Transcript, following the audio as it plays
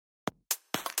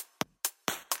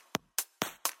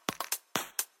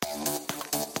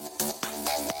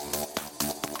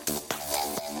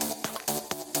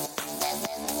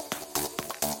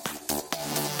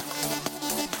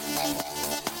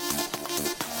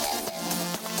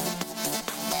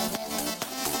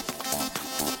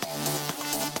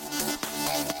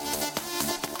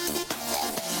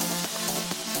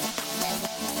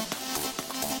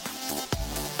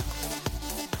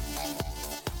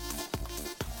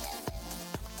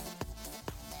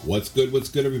What's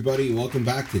good, everybody? Welcome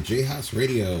back to J House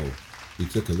Radio. We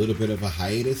took a little bit of a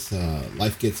hiatus.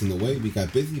 Life gets in the way. We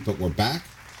got busy, but we're back.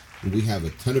 And we have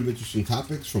a ton of interesting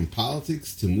topics from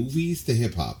politics to movies to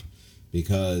hip-hop.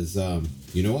 Because,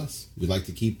 you know us. We like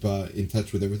to keep in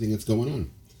touch with everything that's going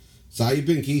on. So how you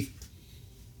been, Keith?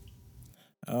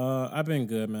 I've been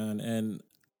good, man. And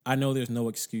I know there's no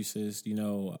excuses. You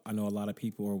know, I know a lot of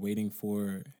people are waiting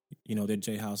for, their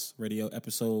J House Radio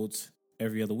episodes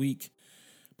every other week.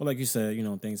 But like you said,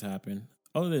 things happen.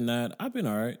 Other than that, I've been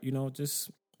all right, just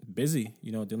busy,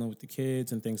 dealing with the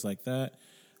kids and things like that.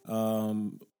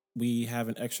 We have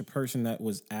an extra person that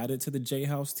was added to the J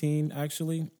House team,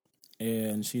 actually.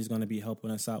 And she's going to be helping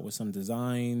us out with some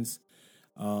designs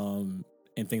and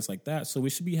things like that. So we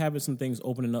should be having some things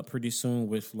opening up pretty soon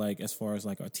with as far as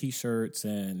our T-shirts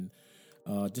and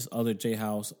just other J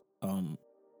House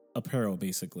apparel,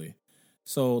 basically.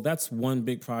 So that's one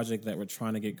big project that we're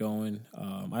trying to get going.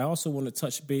 I also want to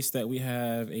touch base that we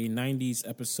have a 90s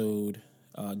episode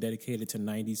dedicated to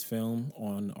 90s film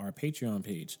on our Patreon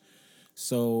page.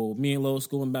 So me and Lois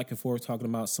going back and forth talking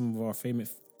about some of our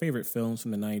favorite films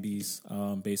from the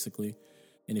 90s, basically.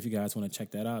 And if you guys want to check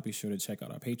that out, be sure to check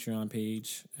out our Patreon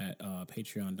page at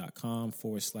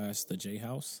patreon.com/the J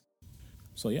House.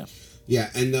 So, yeah.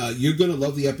 Yeah, and you're going to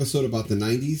love the episode about the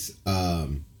 90s.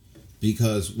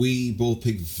 Because we both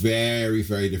picked very,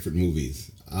 very different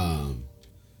movies. I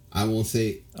won't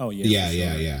say... Oh, yeah.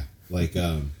 Yeah.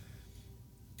 Kind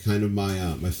of my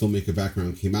filmmaker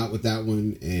background came out with that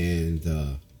one, and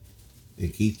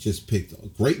Keith just picked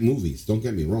great movies, don't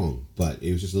get me wrong, but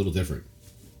it was just a little different.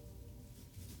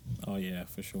 Oh, yeah,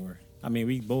 for sure. I mean,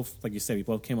 we both, like you said, we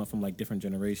both came up from, different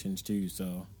generations, too,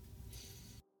 so...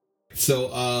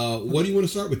 So, what do you want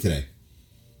to start with today?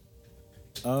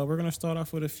 We're going to start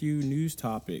off with a few news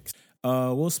topics.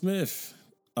 Will Smith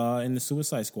in the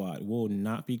Suicide Squad will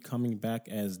not be coming back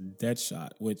as Deadshot,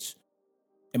 which,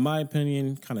 in my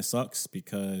opinion, kind of sucks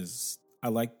because I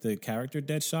like the character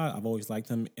Deadshot. I've always liked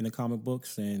him in the comic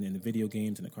books and in the video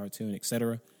games and the cartoon,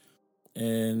 etc.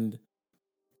 And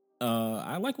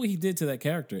I like what he did to that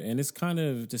character. And it's kind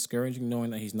of discouraging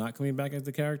knowing that he's not coming back as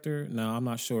the character. Now, I'm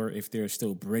not sure if they're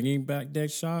still bringing back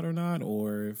Deadshot or not,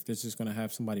 or if they're just going to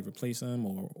have somebody replace him,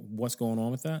 or what's going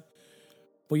on with that.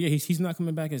 But yeah, he's not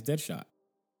coming back as Deadshot.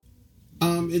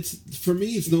 For me,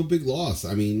 it's no big loss.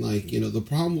 I mean, the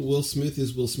problem with Will Smith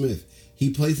is Will Smith. He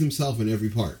plays himself in every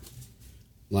part.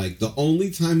 The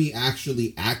only time he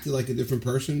actually acted like a different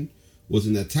person was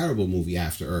in that terrible movie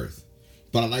After Earth.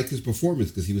 But I liked his performance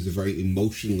because he was a very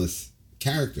emotionless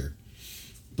character.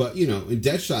 But, in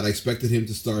Deadshot, I expected him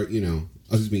to start, in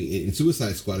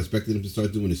Suicide Squad, I expected him to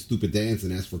start doing his stupid dance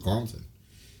and ask for Carlton.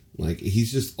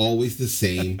 He's just always the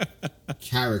same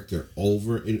character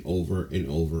over and over and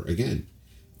over again.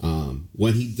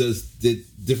 When he did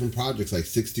different projects like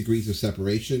 6 Degrees of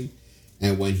Separation,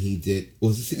 and when he did,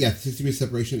 6 Degrees of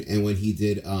Separation, and when he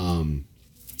did that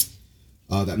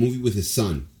movie with his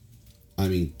son. I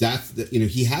mean,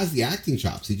 he has the acting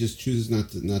chops. He just chooses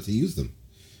not to use them,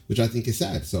 which I think is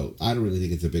sad. So I don't really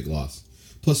think it's a big loss.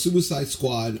 Plus, Suicide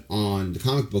Squad on the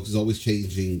comic books is always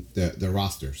changing the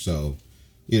roster. So,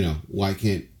 why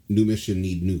can't New Mission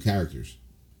need new characters?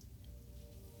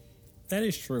 That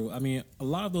is true. I mean, a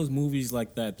lot of those movies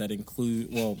like that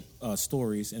include,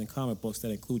 stories in comic books that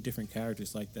include different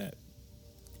characters like that,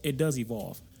 it does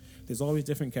evolve. There's always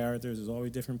different characters. There's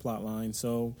always different plot lines.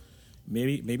 So...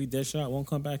 Maybe Deadshot won't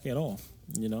come back at all,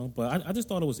 But I just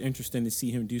thought it was interesting to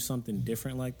see him do something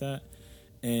different like that.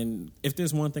 And if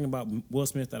there's one thing about Will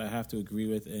Smith that I have to agree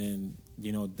with, and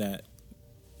that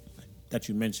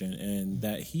you mentioned, and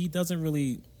that he doesn't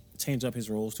really change up his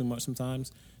roles too much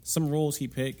sometimes. Some roles he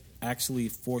picked actually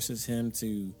forces him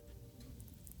to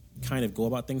kind of go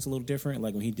about things a little different,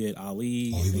 like when he did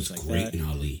Ali. Oh, he was great in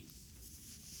Ali.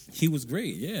 He was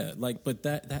great, yeah. But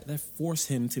that forced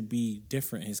him to be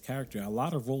different, his character. A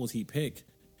lot of roles he picked,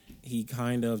 he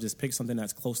kind of just picked something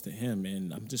that's close to him.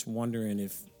 And I'm just wondering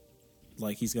if,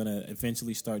 he's going to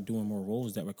eventually start doing more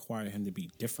roles that require him to be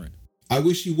different. I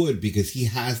wish he would, because he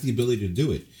has the ability to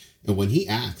do it. And when he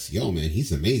acts,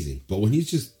 he's amazing. But when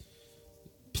he's just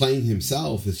playing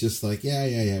himself, it's just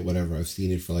yeah, whatever. I've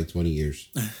seen it for 20 years.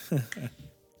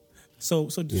 So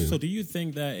do you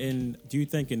think in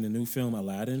the new film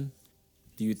Aladdin,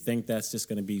 do you think that's just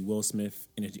going to be Will Smith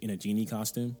in a genie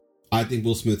costume? I think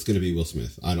Will Smith's going to be Will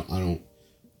Smith. I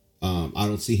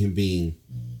don't see him being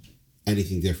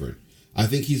anything different. I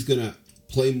think he's going to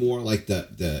play more like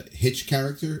the Hitch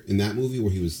character in that movie,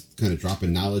 where he was kind of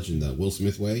dropping knowledge in the Will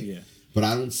Smith way. Yeah. But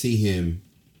I don't see him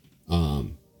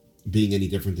being any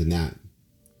different than that.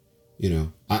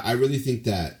 I really think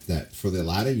that for the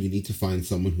Aladdin, you need to find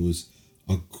someone who's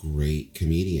a great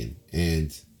comedian.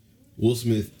 And Will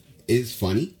Smith is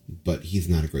funny, but he's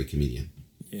not a great comedian.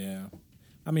 Yeah.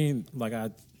 I mean, like I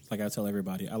tell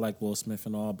everybody, I like Will Smith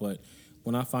and all, but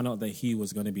when I found out that he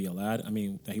was going to be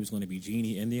that he was going to be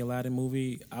Genie in the Aladdin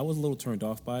movie, I was a little turned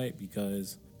off by it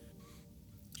because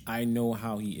I know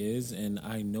how he is and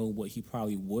I know what he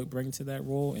probably would bring to that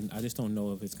role, and I just don't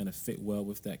know if it's going to fit well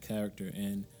with that character.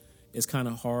 And it's kind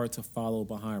of hard to follow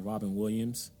behind Robin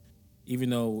Williams, even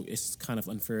though it's kind of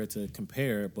unfair to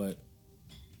compare, but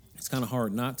it's kind of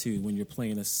hard not to when you're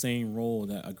playing the same role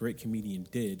that a great comedian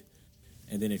did.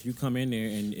 And then if you come in there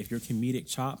and if your comedic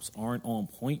chops aren't on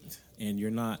point and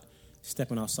you're not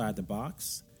stepping outside the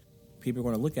box, people are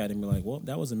going to look at it and be like, well,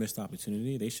 that was a missed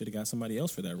opportunity. They should have got somebody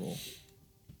else for that role.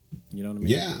 You know what I mean?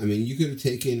 Yeah, I mean, you could have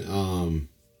taken,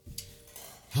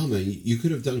 you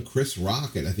could have done Chris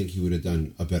Rock, and I think he would have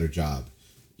done a better job.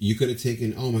 You could have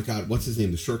taken, oh my God, what's his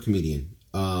name? The short comedian.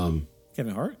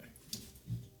 Kevin Hart?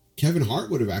 Kevin Hart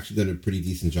would have actually done a pretty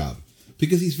decent job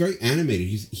because he's very animated.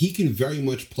 He can very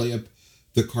much play up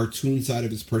the cartoon side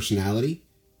of his personality,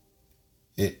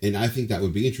 and I think that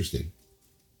would be interesting.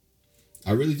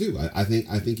 I really do. I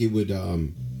think it would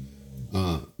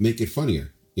make it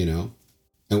funnier,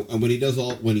 And when he does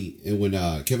when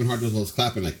Kevin Hart does all this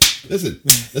clapping, like,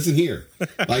 listen here,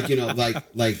 like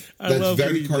that's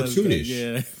very cartoonish.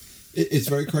 Yeah, it's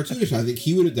very cartoonish. I think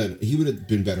he would have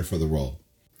been better for the role.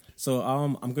 So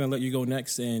I'm going to let you go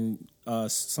next and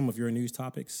some of your news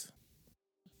topics.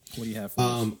 What do you have for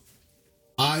us?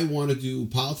 I want to do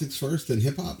politics first and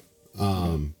hip hop.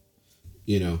 Can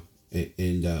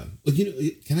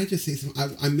I just say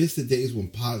something? I miss the days when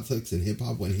politics and hip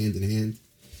hop went hand in hand.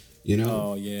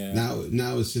 Oh yeah.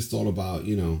 Now it's just all about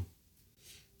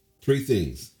three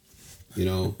things.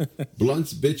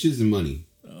 Blunts, bitches, and money.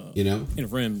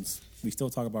 And rims. We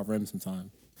still talk about rims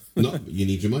sometimes. No, you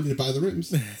need your money to buy the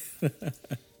rims.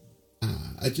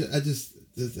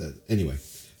 Anyway.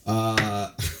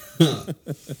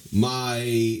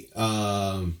 My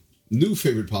new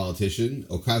favorite politician,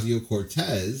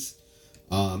 Ocasio-Cortez,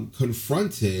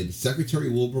 confronted Secretary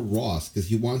Wilbur Ross because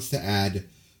he wants to add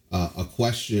a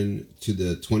question to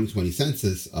the 2020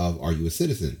 census of are you a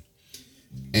citizen?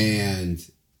 And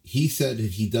he said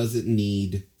that he doesn't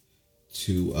need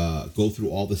to go through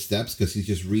all the steps because he's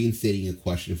just reinstating a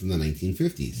question from the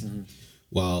 1950s. Mm-hmm.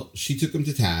 Well, she took him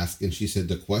to task and she said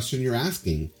the question you're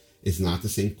asking is not the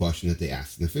same question that they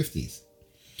asked in the 50s.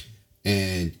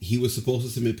 And he was supposed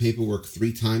to submit paperwork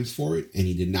 3 times for it, and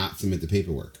he did not submit the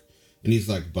paperwork. And he's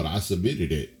like, but I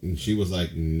submitted it. And she was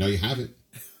like, no, you haven't.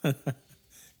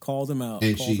 Called him out.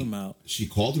 She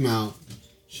called him out.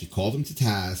 She called him to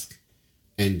task.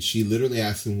 And she literally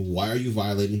asked him, why are you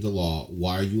violating the law?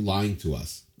 Why are you lying to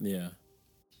us? Yeah.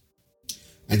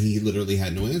 And he literally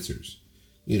had no answers.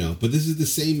 But this is the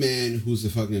same man who's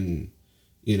a fucking,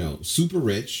 super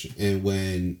rich. And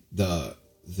when the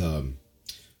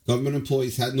government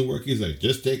employees had no work, he's like,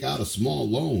 just take out a small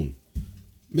loan.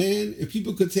 Man, if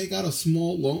people could take out a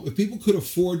small loan, if people could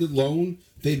afford the loan,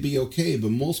 they'd be okay.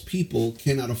 But most people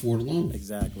cannot afford a loan.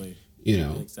 Exactly.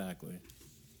 Exactly.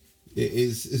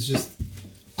 It's just,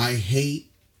 I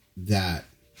hate that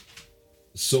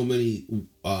so many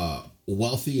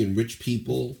wealthy and rich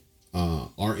people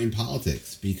are in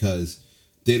politics because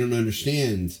they don't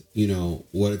understand,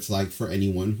 what it's like for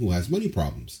anyone who has money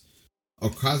problems.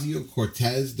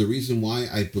 Ocasio-Cortez, the reason why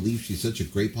I believe she's such a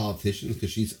great politician is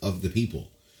because she's of the people.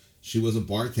 She was a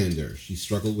bartender. She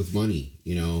struggled with money,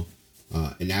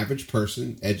 an average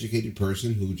person, educated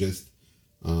person who just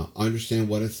understand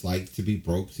what it's like to be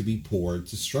broke, to be poor,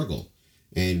 to struggle.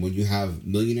 And when you have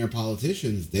millionaire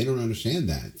politicians, they don't understand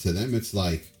that. To them, it's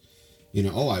like,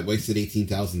 I wasted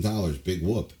 $18,000, big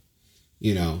whoop,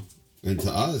 And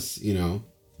to us,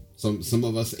 some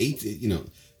of us,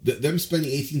 them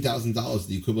spending $18,000 is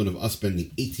the equivalent of us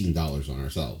spending $18 on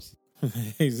ourselves.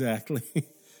 Exactly.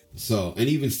 So, and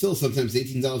even still, sometimes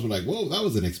 $18 we're like, whoa, that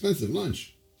was an expensive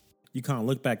lunch. You kind of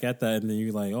look back at that and then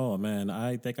you're like, oh man,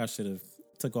 I think I should have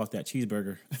took off that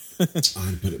cheeseburger. But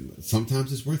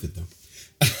sometimes it's worth it though.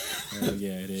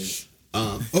 Yeah, it is.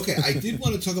 Okay, I did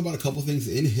want to talk about a couple things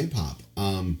in hip hop.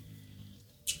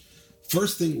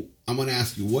 First thing I want to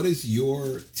ask you, what is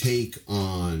your take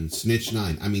on Snitch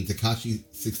 9? I mean, Tekashi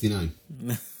 69.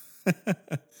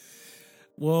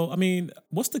 Well, I mean,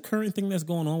 what's the current thing that's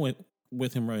going on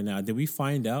with him right now? Did we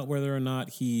find out whether or not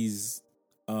he's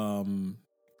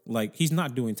he's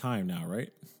not doing time now, right?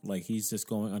 Like he's just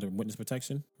going under witness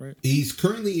protection, right? He's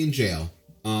currently in jail.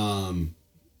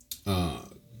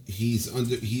 He's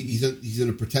in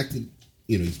a protected,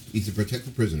 he's a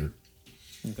protected prisoner.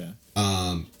 Okay.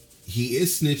 He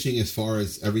is snitching as far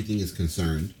as everything is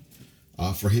concerned.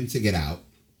 For him to get out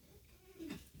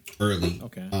early.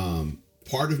 Okay.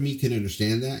 Part of me can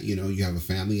understand that. You know, you have a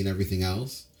family and everything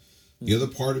else. The other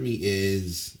part of me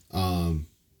is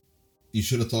you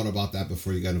should have thought about that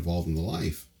before you got involved in the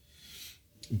life.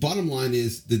 Bottom line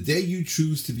is, the day you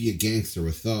choose to be a gangster,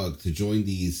 a thug, to join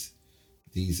these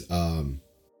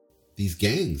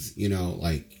gangs, you know,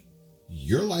 like,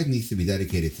 your life needs to be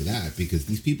dedicated to that, because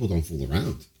these people don't fool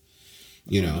around.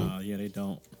 You know? Yeah, they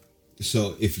don't.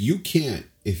 So if you can't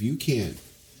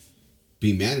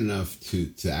be man enough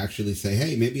to actually say,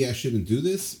 hey, maybe I shouldn't do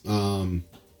this, you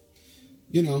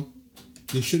know,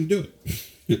 you shouldn't do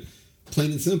it.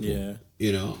 Plain and simple. Yeah.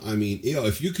 You know, I mean, you know,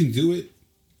 if you can do it,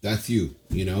 that's you,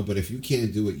 you know, but if you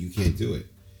can't do it, you can't do it.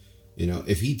 You know,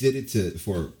 if he did it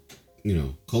for, you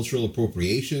know, cultural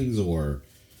appropriations, or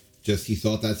just he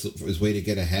thought that's his way to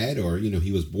get ahead, or, you know,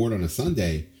 he was bored on a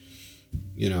Sunday,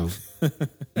 you know,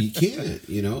 you can't,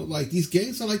 you know, like, these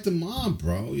gangs are like the mob,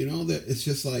 bro. You know, that it's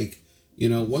just like, you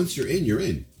know, once you're in, you're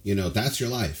in, you know, that's your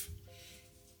life.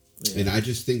 Yeah. And I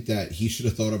just think that he should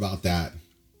have thought about that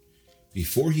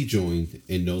before he joined,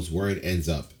 and knows where it ends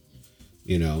up,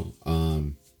 you know.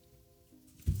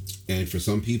 And for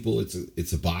some people,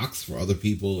 it's a box. For other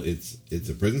people, it's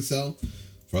a prison cell.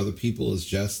 For other people, it's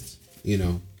just, you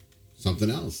know, something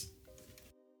else.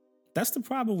 That's the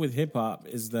problem with hip hop,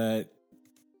 is that,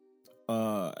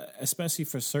 especially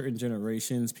for certain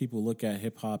generations, people look at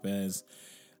hip hop as,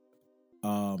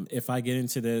 if I get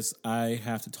into this, I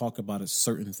have to talk about a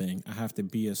certain thing. I have to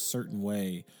be a certain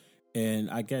way. And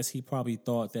I guess he probably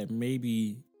thought that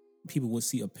maybe people would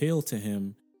see appeal to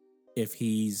him if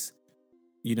he's,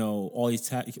 you know,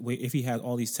 if he has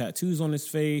all these tattoos on his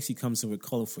face, he comes in with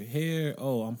colorful hair.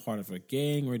 Oh, I'm part of a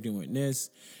gang. We're doing this.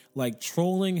 Like,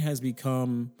 trolling has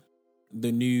become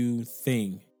the new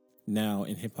thing now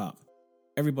in hip hop.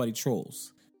 Everybody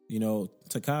trolls. You know,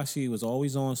 Tekashi was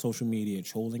always on social media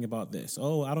trolling about this.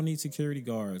 Oh, I don't need security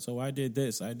guards. Oh, I did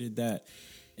this. I did that.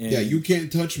 And, yeah, you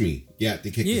can't touch me. Yeah, they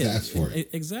kick his ass for it.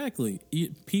 Exactly.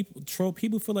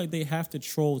 People feel like they have to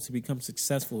troll to become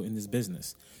successful in this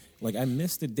business. Like, I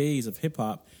miss the days of hip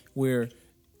hop where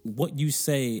what you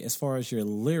say as far as your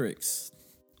lyrics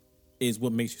is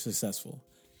what makes you successful.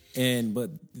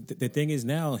 But the thing is,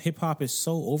 now hip hop is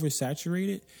so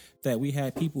oversaturated that we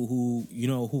have people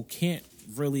who can't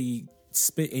really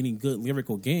spit any good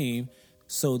lyrical game.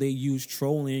 So they use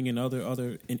trolling and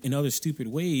other stupid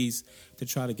ways to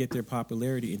try to get their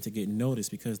popularity and to get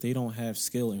noticed, because they don't have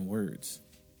skill in words.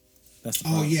 That's the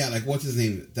problem. Yeah, like, what's his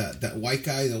name? That white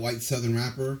guy, the white Southern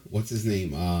rapper. What's his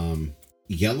name?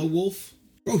 Yellow Wolf.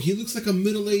 Bro, he looks like a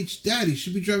middle-aged dad. He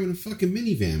should be driving a fucking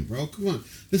minivan, bro. Come on.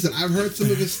 Listen, I've heard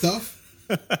some of his stuff.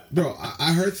 Bro,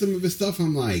 I heard some of his stuff.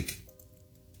 I'm like,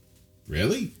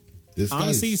 really? This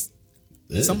honestly,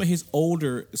 guy's... some of his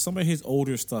older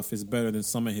stuff is better than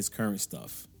some of his current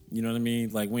stuff. You know what I mean?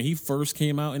 Like, when he first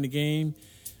came out in the game,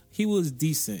 he was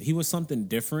decent. He was something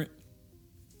different.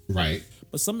 Right.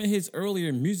 But some of his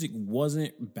earlier music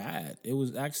wasn't bad. It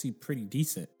was actually pretty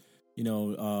decent. You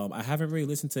know, I haven't really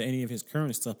listened to any of his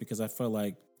current stuff because I felt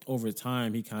like over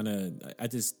time I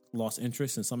just lost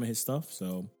interest in some of his stuff.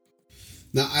 So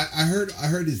now I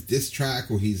heard his diss track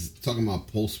where he's talking about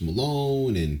Post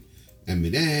Malone and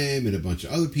Eminem and a bunch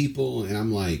of other people, and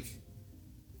I'm like,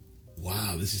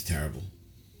 wow, this is terrible.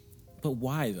 But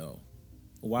why though?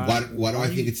 Why do I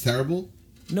think it's terrible?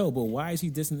 No, but why is he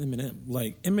dissing Eminem?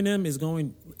 Like, Eminem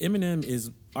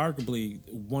is arguably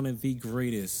one of the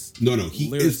greatest. No,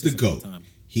 he is the GOAT.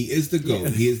 He is the GOAT. Yeah.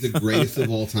 He is the greatest of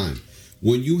all time.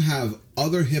 When you have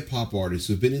other hip hop artists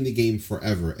who've been in the game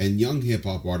forever and young hip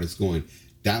hop artists going,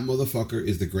 that motherfucker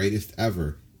is the greatest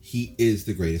ever. He is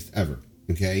the greatest ever.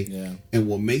 Okay? Yeah. And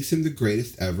what makes him the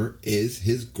greatest ever is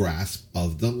his grasp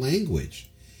of the language.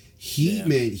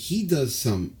 He does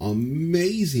some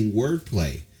amazing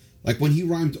wordplay. Like, when he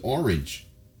rhymed orange,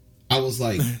 I was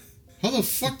like, how the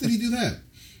fuck did he do that?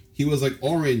 He was like,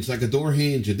 orange, like a door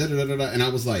hinge, and da-da-da-da-da. And I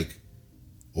was like,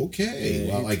 okay,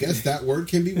 well, I guess that word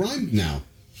can be rhymed now.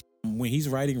 When he's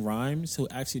writing rhymes, he'll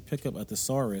actually pick up a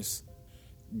thesaurus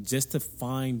just to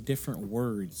find different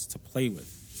words to play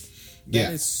with.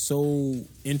 That is so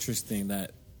interesting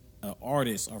that an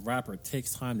artist, a rapper,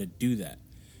 takes time to do that.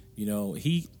 You know,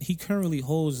 he currently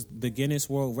holds the Guinness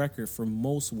World Record for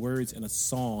most words in a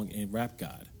song in Rap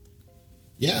God.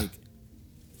 Yeah. Like,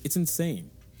 it's insane.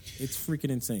 It's freaking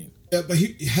insane. But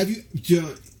did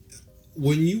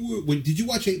you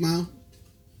watch 8 Mile?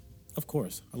 Of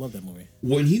course. I love that movie.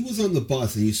 When he was on the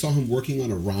bus and you saw him working on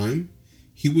a rhyme,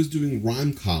 he was doing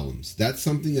rhyme columns. That's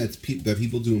something that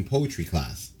people do in poetry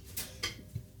class.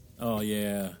 Oh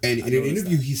yeah. And in an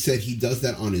interview, he said he does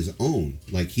that on his own.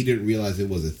 Like he didn't realize it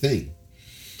was a thing.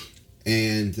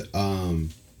 And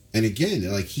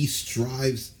again, like he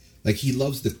strives, like he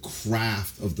loves the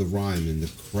craft of the rhyme and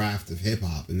the craft of hip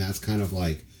hop, and that's kind of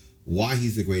like why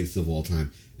he's the greatest of all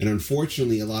time. And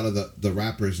unfortunately, a lot of the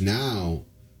rappers now,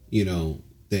 you know,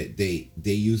 they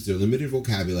use their limited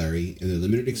vocabulary and their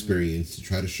limited experience to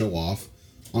try to show off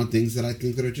on things that I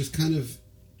think that are just kind of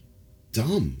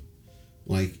dumb.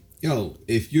 Like, yo,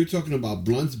 if you're talking about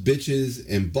blunts, bitches,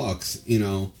 and bucks, you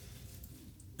know,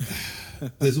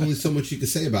 there's only so much you can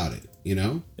say about it, you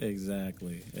know?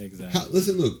 Exactly.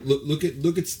 Listen, look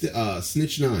at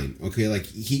Snitch 9, okay? Like,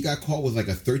 he got caught with, like,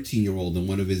 a 13-year-old in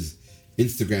one of his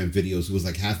Instagram videos who was,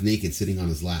 like, half naked sitting on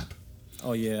his lap.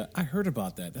 Oh, yeah. I heard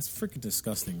about that. That's freaking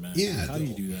disgusting, man. Yeah. How do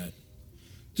you do that?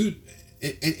 Dude,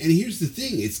 and here's the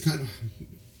thing. It's kind of...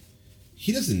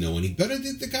 He doesn't know any better.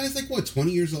 The guy's, like, what,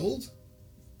 20 years old?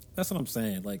 That's what I'm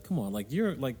saying. Like, come on.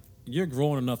 You're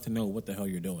grown enough to know what the hell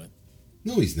you're doing.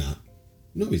 No, he's not.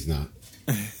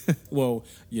 Well,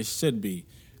 you should be.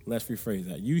 Let's rephrase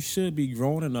that. You should be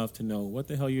grown enough to know what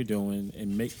the hell you're doing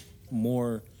and make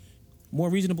more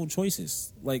reasonable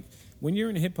choices. Like, when you're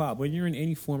in hip-hop, when you're in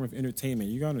any form of entertainment,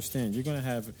 you got to understand, you're going to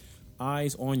have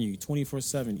eyes on you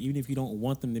 24/7, even if you don't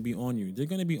want them to be on you. They're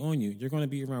going to be on you. You're going to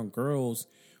be around girls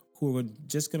who are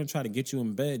just going to try to get you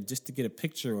in bed just to get a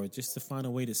picture or just to find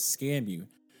a way to scam you.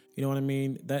 You know what I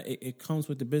mean? That it comes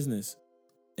with the business.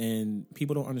 And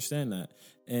people don't understand that.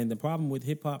 And the problem with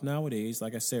hip hop nowadays,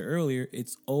 like I said earlier,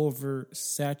 it's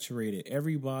oversaturated.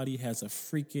 Everybody has a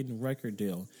freaking record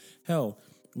deal. Hell,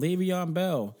 Le'Veon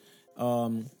Bell,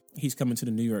 he's coming to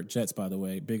the New York Jets, by the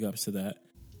way. Big ups to that.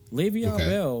 Le'Veon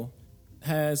Bell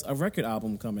has a record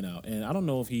album coming out, and I don't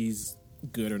know if he's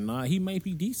good or not. He might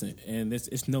be decent, and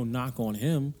it's no knock on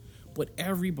him. But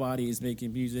everybody is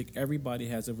making music. Everybody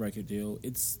has a record deal.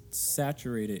 It's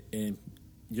saturated, and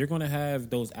you're going to have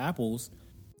those apples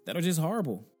that are just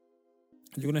horrible.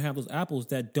 You're going to have those apples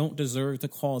that don't deserve to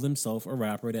call themselves a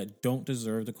rapper, that don't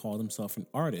deserve to call themselves an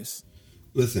artist.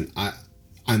 Listen,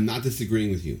 I'm not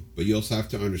disagreeing with you, but you also have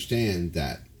to understand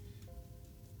that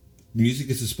music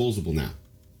is disposable now.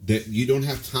 That you don't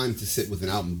have time to sit with an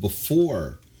album.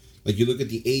 Before, like you look at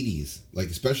the 80s, like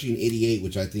especially in 88,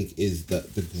 which I think is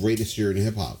the greatest year in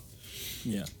hip-hop.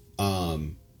 Yeah.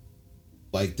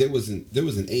 Like there was an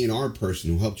A&R person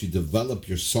who helped you develop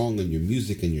your song and your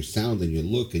music and your sound and your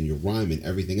look and your rhyme and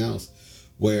everything else,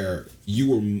 where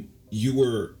you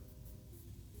were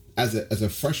as a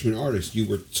freshman artist, you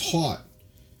were taught,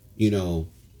 you know,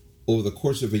 over the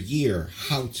course of a year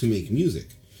how to make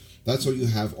music. That's why you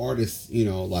have artists, you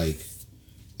know, like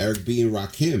Eric B and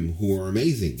Rakim, who are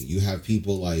amazing. You have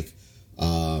people like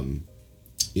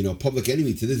you know, Public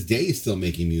Enemy to this day is still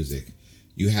making music.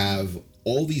 You have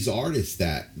all these artists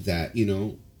that you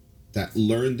know, that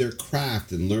learn their craft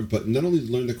but not only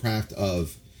learn the craft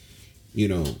of, you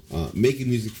know, making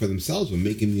music for themselves, but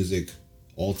making music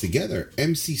all together.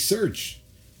 MC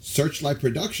Searchlight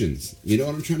Productions. You know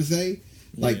what I'm trying to say?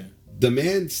 Like the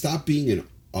man stopped being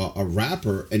a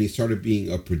rapper and he started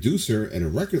being a producer and a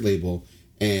record label.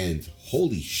 And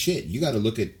holy shit, you got to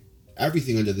look at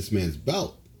everything under this man's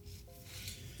belt.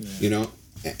 Yeah. You know.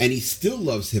 And he still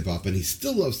loves hip-hop, and he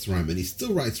still loves rhyme, and he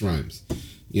still writes rhymes,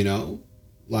 you know?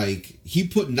 Like, he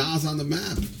put Nas on the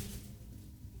map.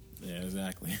 Yeah,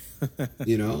 exactly.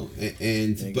 You know?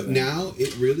 And exactly. But now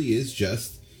it really is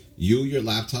just you, your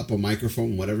laptop, a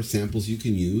microphone, whatever samples you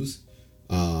can use.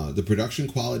 The production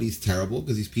quality is terrible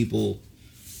because these people,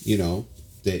 you know,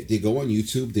 they go on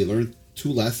YouTube, they learn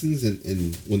 2 lessons,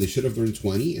 and when they should have learned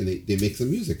 20, and they make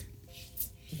some music.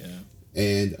 Yeah.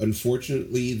 And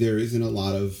unfortunately, there isn't a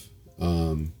lot of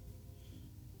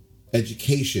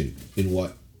education in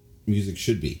what music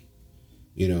should be.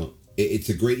 You know, it's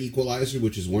a great equalizer,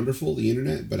 which is wonderful, the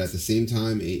internet, but at the same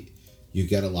time, you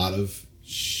get a lot of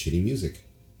shitty music.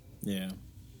 Yeah.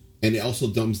 And it also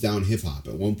dumbs down hip-hop.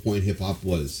 At one point, hip-hop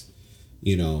was,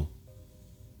 you know,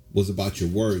 was about your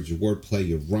words, your wordplay,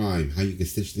 your rhyme, how you can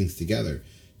stitch things together.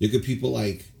 You get people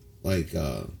like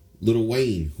Lil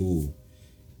Wayne, who...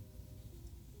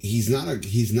 He's not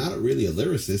really a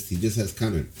lyricist. He just has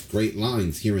kind of great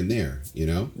lines here and there, you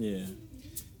know? Yeah.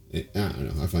 I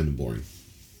don't know. I find him boring.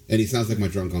 And he sounds like my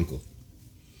drunk uncle.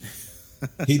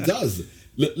 He does.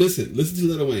 Listen to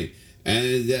Lil Wayne.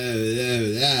 And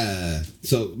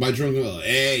so my drunk uncle,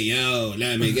 hey, yo,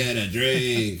 let me get a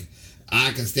drink.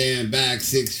 I can stand back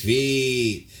 6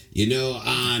 feet. You know,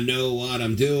 I know what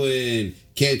I'm doing.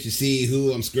 Can't you see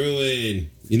who I'm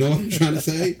screwing? You know what I'm trying to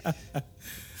say?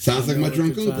 Sounds like my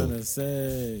drunk uncle. To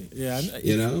say. Yeah,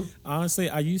 you know. Honestly,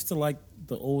 I used to like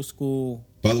the old school.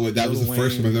 By the way, that was the Lil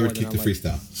first time I've Wayne ever more kicked a than I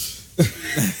freestyle.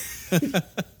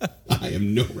 I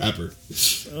am no rapper.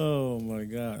 Oh my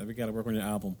god, we got to work on your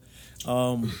album.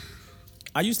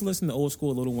 I used to listen to old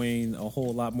school Lil Wayne a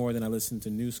whole lot more than I listened to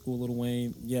new school Lil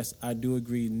Wayne. Yes, I do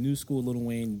agree. New school Lil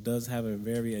Wayne does have a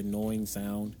very annoying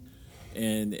sound,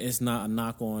 and it's not a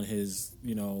knock on his,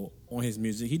 on his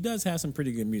music. He does have some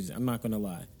pretty good music. I'm not gonna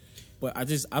lie, but I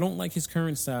don't like his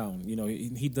current sound.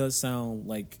 He does sound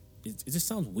like it just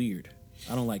sounds weird.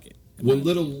 I don't like it. When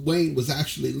Lil Wayne was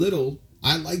actually little,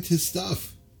 I liked his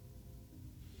stuff.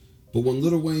 But when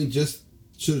Lil Wayne just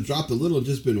should have dropped a little and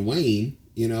just been Wayne,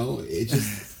 it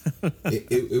just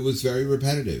it was very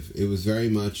repetitive. It was very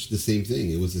much the same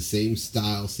thing. It was the same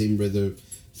style, same rhythm,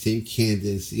 same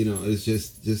cadence. It was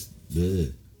just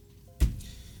bleh.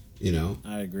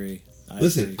 I agree.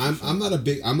 Listen, I'm not a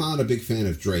big fan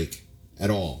of Drake at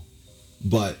all,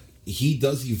 but he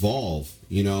does evolve,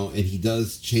 and he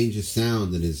does change his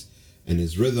sound and his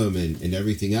rhythm and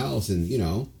everything else, and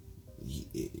I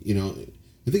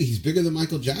think he's bigger than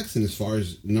Michael Jackson as far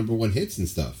as number one hits and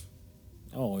stuff.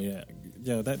 Oh yeah,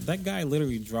 that guy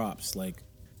literally drops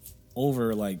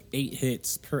over 8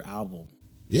 hits per album.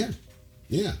 Yeah.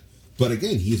 But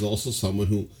again, he's also someone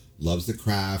who loves the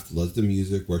craft, loves the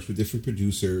music, works with different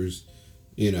producers,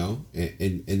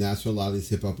 and that's what a lot of these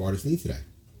hip hop artists need today.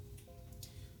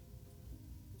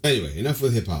 Anyway, enough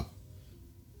with hip hop.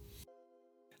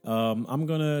 I'm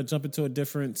gonna jump into a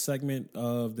different segment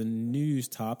of the news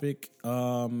topic.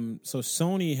 So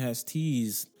Sony has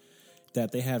teased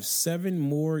that they have 7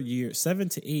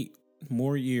 to 8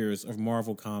 more years of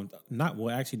Marvel not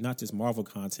just Marvel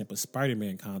content, but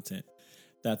Spider-Man content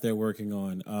that they're working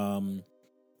on.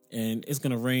 And it's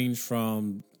gonna range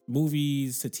from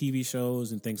movies to TV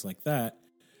shows and things like that.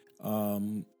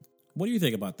 What do you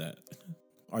think about that?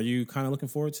 Are you kind of looking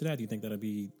forward to that? Do you think that'll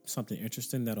be something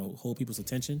interesting that'll hold people's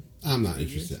attention? I'm not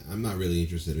interested. I'm not really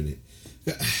interested in it.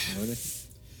 Really?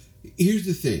 Here's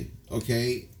the thing,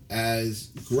 okay? As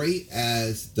great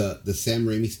as the Sam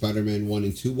Raimi Spider-Man 1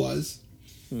 and 2 was,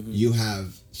 you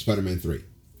have Spider-Man 3.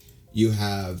 You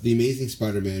have The Amazing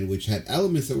Spider-Man, which had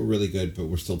elements that were really good, but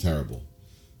were still terrible.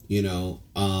 It's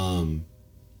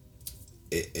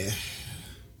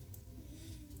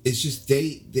just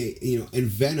they and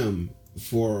Venom,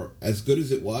 for as good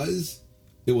as it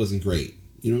wasn't great.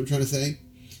 You know what I'm trying to say?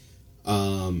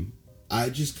 I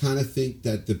just kind of think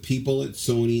that the people at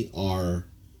Sony are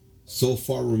so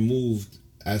far removed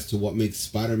as to what makes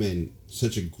Spider-Man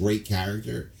such a great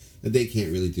character that they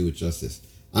can't really do it justice.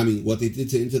 I mean, what they did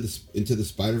to Into the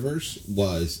Spider-Verse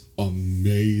was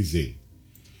amazing.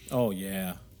 Oh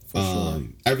yeah, for sure.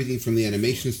 Everything from the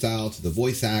animation style to the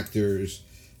voice actors,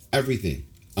 everything.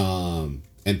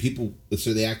 And people,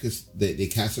 so they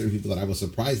cast certain people that I was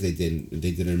surprised they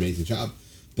did an amazing job.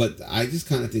 But I just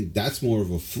kind of think that's more of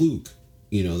a fluke,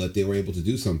 that they were able to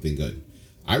do something good.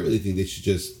 I really think they should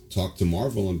just talk to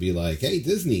Marvel and be like, hey,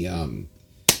 Disney,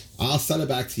 I'll sell it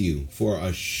back to you for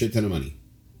a shit ton of money.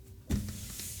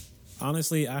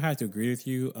 Honestly, I have to agree with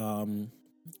you.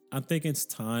 I think it's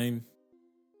time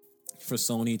for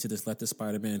Sony to just let the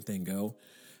Spider-Man thing go.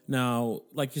 Now,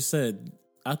 like you said,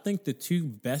 I think the 2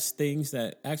 best things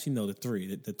the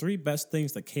 3 best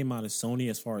things that came out of Sony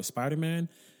as far as Spider-Man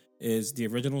is the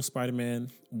original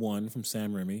Spider-Man 1 from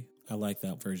Sam Raimi. I like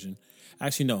that version.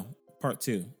 Actually, no, Part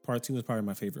 2. Part 2 was probably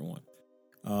my favorite one.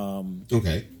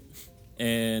 Okay.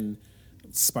 And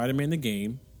Spider-Man the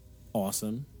game,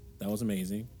 awesome. That was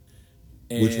amazing.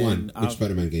 And which one? Which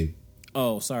Spider-Man game?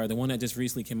 Oh, sorry, the one that just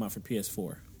recently came out for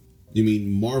PS4. You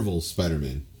mean Marvel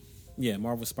Spider-Man? Yeah,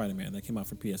 Marvel Spider-Man that came out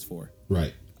for PS4.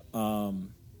 Right. But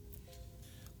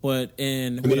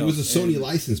it was a Sony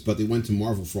license, but they went to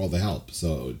Marvel for all the help.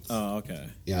 So. Oh, okay.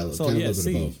 Yeah, so, kind of a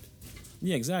little bit of both.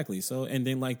 Yeah, exactly. So, and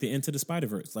then the Into the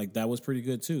Spider-Verse, that was pretty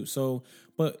good too. So,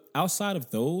 but outside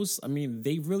of those, I mean,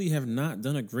 they really have not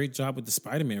done a great job with the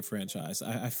Spider-Man franchise.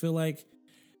 I feel like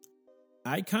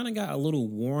I kind of got a little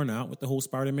worn out with the whole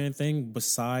Spider-Man thing.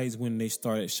 Besides when they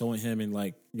started showing him in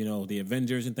the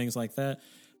Avengers and things like that.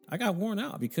 I got worn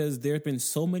out because there have been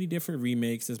so many different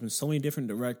remakes. There's been so many different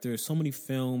directors, so many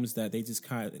films that they just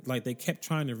kind of they kept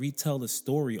trying to retell the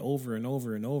story over and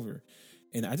over and over.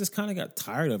 And I just kind of got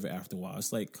tired of it after a while.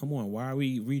 It's like, come on, why are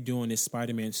we redoing this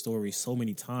Spider-Man story so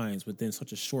many times within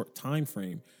such a short time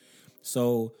frame?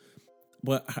 So,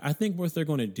 but I think what they're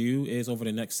going to do is over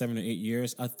the next 7 or 8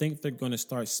 years, I think they're going to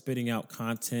start spitting out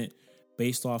content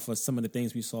based off of some of the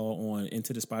things we saw on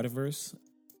Into the Spider-Verse.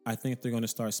 I think they're going to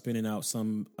start spinning out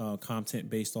some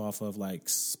content based off of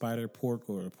Spider-Pork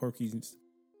or Porky's,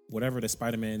 whatever the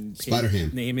Spider-Man Spider-Ham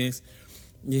name is.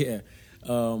 Yeah.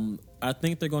 I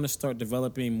think they're going to start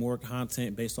developing more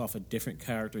content based off of different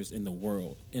characters in the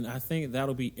world. And I think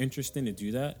that'll be interesting to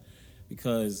do that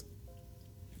because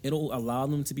it'll allow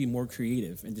them to be more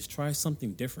creative and just try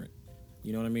something different.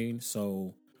 You know what I mean?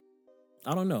 So,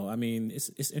 I don't know. I mean,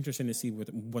 it's interesting to see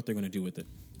what they're going to do with it.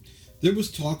 There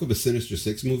was talk of a Sinister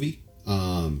Six movie.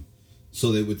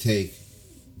 So they would take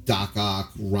Doc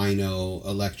Ock, Rhino,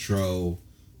 Electro.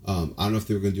 I don't know if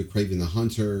they were going to do Kraven the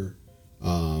Hunter.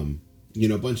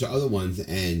 A bunch of other ones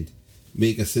and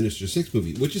make a Sinister Six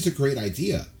movie, which is a great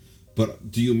idea.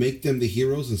 But do you make them the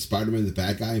heroes and Spider-Man the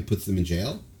bad guy and puts them in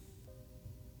jail?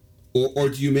 Or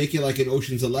do you make it like in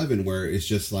Ocean's 11 where it's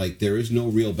just like there is no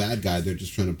real bad guy, they're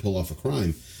just trying to pull off a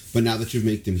crime. But now that you've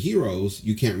made them heroes,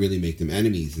 you can't really make them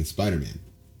enemies in Spider-Man.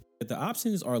 The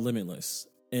options are limitless.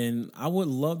 And I would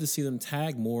love to see them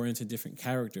tag more into different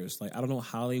characters. Like, I don't know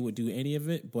how they would do any of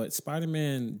it, but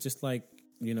Spider-Man, just like,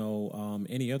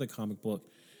 any other comic book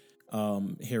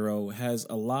hero, has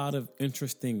a lot of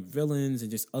interesting villains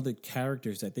and just other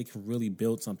characters that they can really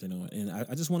build something on. And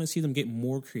I just want to see them get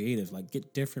more creative, like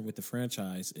get different with the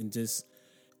franchise and just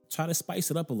try to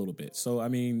spice it up a little bit. So, I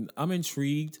mean, I'm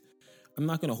intrigued. I'm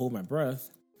not going to hold my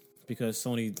breath because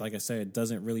Sony, like I said,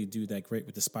 doesn't really do that great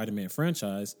with the Spider-Man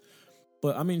franchise.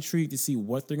 But I'm intrigued to see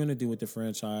what they're going to do with the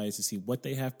franchise, to see what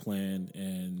they have planned,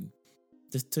 and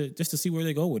just to see where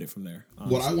they go with it from there.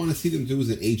 Honestly. What I want to see them do is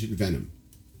an Agent Venom.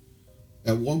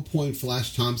 At one point,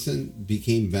 Flash Thompson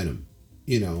became Venom.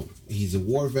 He's a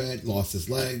war vet, lost his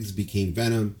legs, became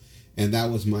Venom, and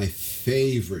that was my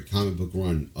favorite comic book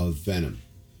run of Venom.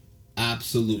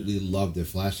 Absolutely loved it.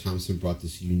 Flash Thompson brought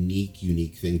this unique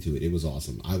thing to it. It was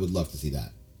awesome. I would love to see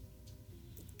that.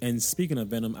 And speaking of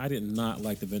Venom, I did not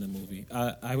like the Venom movie.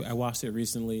 I watched it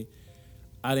recently.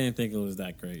 I didn't think it was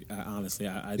that great. Honestly,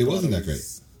 it wasn't that great.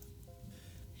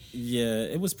 Yeah,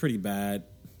 it was pretty bad.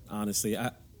 Honestly,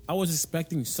 I was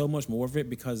expecting so much more of it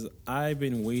because I've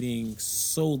been waiting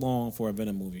so long for a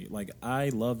Venom movie. Like, I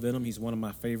love Venom. He's one of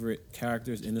my favorite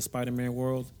characters in the Spider-Man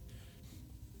world,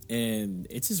 and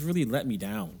it just really let me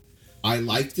down. I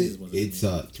liked it. It's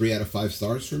 3 out of 5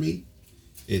 stars for me.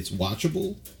 It's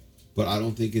watchable. But I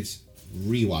don't think it's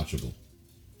rewatchable.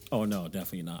 Oh, no,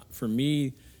 definitely not. For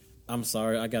me, I'm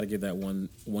sorry. I got to give that one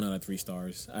out of 3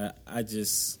 stars. I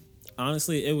just,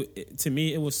 honestly, to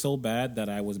me, it was so bad that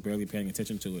I was barely paying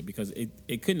attention to it because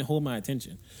it couldn't hold my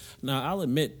attention. Now, I'll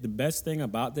admit, the best thing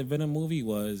about the Venom movie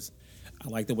was I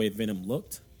liked the way Venom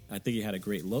looked. I think he had a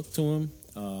great look to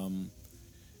him.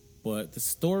 But the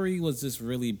story was just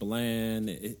really bland.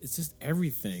 It's just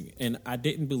everything. And I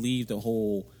didn't believe the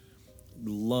whole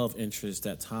love interest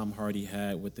that Tom Hardy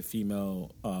had with the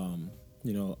female,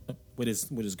 with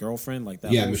his girlfriend, like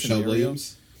that. Yeah, Michelle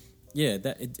Williams. Yeah,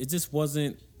 that it just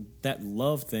wasn't, that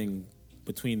love thing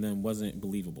between them wasn't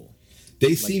believable.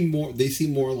 They seem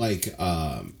more like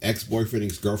ex-boyfriend,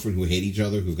 ex-girlfriend who hate each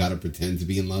other, who got to pretend to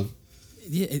be in love.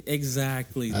 Yeah,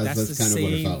 exactly. That's the kind same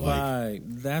of what it felt vibe. like.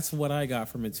 That's what I got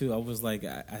from it too. I was like,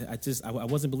 I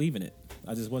wasn't believing it.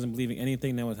 I just wasn't believing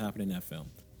anything that was happening in that film.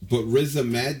 But Riz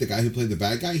Ahmed, the guy who played the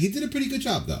bad guy, he did a pretty good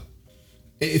job, though.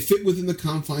 It fit within the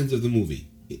confines of the movie.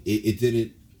 It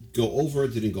didn't go over,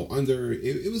 it didn't go under.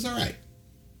 It was all right.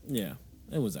 Yeah,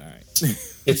 it was all right.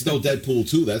 It's no Deadpool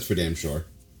 2, that's for damn sure.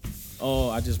 Oh,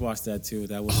 I just watched that, too.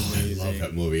 That was amazing. I love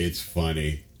that movie. It's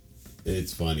funny.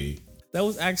 That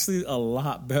was actually a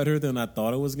lot better than I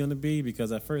thought it was going to be,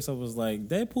 because at first I was like,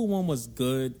 Deadpool 1 was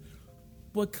good.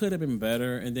 What could have been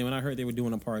better? And then when I heard they were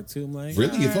doing a part 2, I'm like,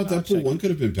 really? You thought Deadpool 1 could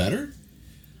have been better?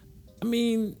 I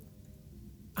mean,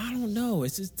 I don't know.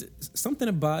 It's just something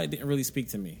about it didn't really speak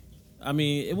to me. I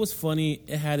mean, it was funny.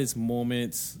 It had its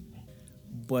moments,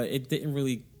 but it didn't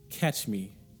really catch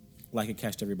me like it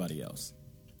catched everybody else.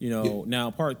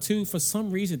 Now part 2, for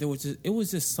some reason, it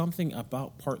was just something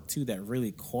about part 2 that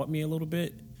really caught me a little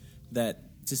bit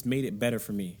that just made it better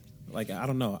for me. Like, I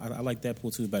don't know. I like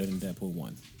Deadpool 2 better than Deadpool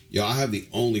 1. Yo, I have the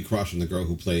only crush on the girl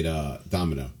who played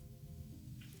Domino.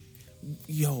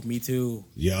 Yo, me too.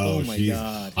 Yo, oh my she's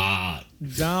God, hot.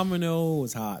 Domino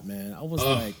was hot, man. I was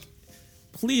like,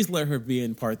 please let her be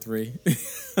in part 3.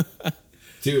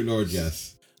 Dear Lord,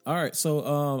 yes. All right, so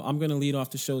I'm going to lead off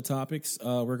the show topics.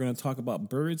 We're going to talk about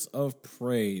Birds of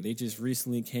Prey. They just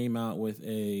recently came out with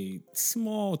a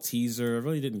small teaser. It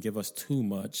really didn't give us too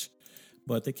much,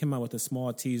 but they came out with a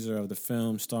small teaser of the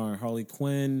film starring Harley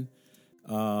Quinn.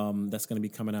 That's going to be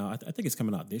coming out. I think it's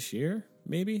coming out this year,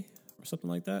 maybe, or something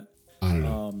like that. I don't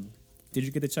know. Did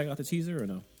you get to check out the teaser or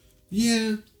no?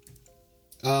 Yeah.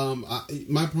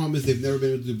 My problem is they've never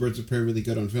been able to do Birds of Prey really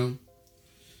good on film.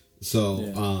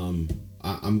 So,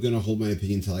 I'm going to hold my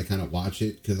opinion until I kind of watch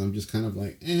it, because I'm just kind of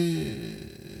like,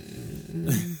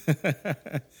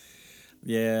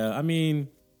 Yeah, I mean,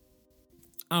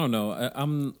 I don't know.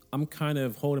 I'm kind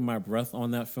of holding my breath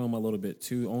on that film a little bit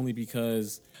too, only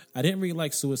because I didn't really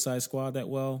like Suicide Squad that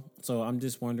well. So I'm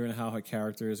just wondering how her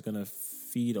character is going to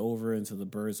feed over into the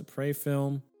Birds of Prey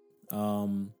film. But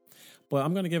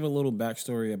I'm going to give a little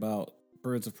backstory about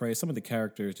Birds of Prey, some of the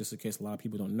characters, just in case a lot of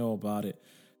people don't know about it.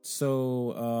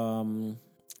 So,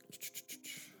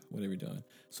 what are we doing?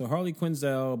 So Harley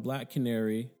Quinzel, Black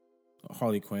Canary,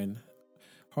 Harley Quinn,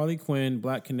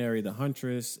 Black Canary, the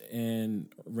Huntress, and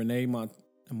Renee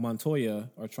Montoya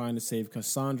are trying to save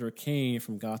Cassandra Cain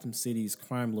from Gotham City's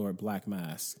crime lord Black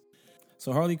Mask.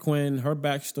 So Harley Quinn, her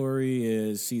backstory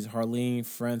is she's Harleen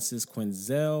Frances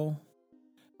Quinzel.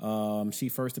 She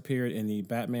first appeared in the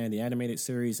Batman the Animated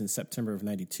Series in September of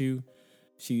 '92.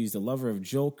 She's the lover of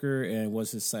Joker and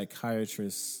was his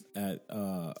psychiatrist at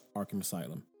Arkham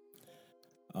Asylum.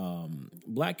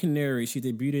 Black Canary, she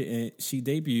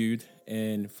debuted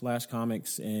in Flash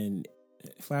Comics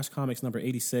number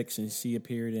 86, and she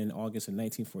appeared in August of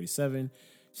 1947.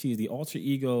 She is the alter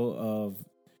ego of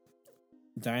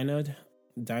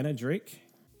Dinah Drake.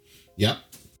 Yep.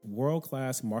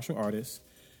 World-class martial artist,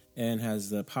 and has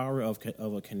the power of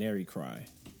a canary cry.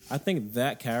 I think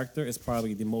that character is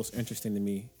probably the most interesting to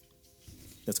me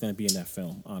that's going to be in that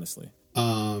film, honestly.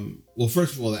 Well,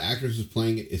 first of all, the actress who's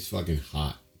playing it is fucking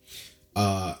hot.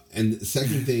 And the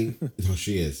second thing, no,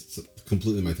 she is. It's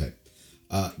completely my type.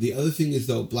 The other thing is,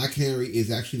 though, Black Canary is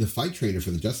actually the fight trainer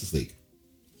for the Justice League.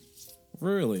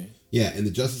 Really? Yeah, in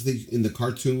the Justice League, in the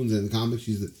cartoons and the comics,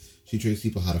 she trains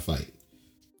people how to fight.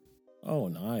 Oh,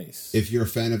 nice. If you're a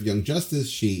fan of Young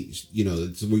Justice,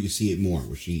 it's where you see it more,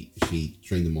 where she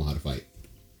trained them all how to fight.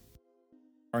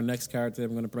 Our next character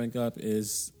I'm going to bring up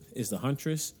is the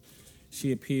Huntress.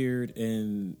 She appeared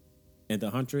in The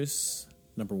Huntress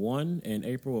 #1 in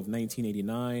April of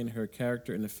 1989. Her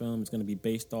character in the film is going to be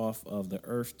based off of the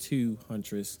Earth 2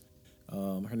 Huntress.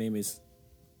 Her name is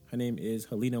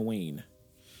Helena Wayne,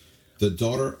 the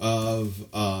daughter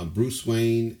of Bruce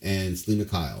Wayne and Selina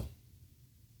Kyle.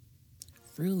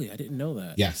 Really? I didn't know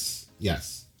that.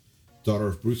 Yes. Daughter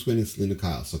of Bruce Wayne and Selina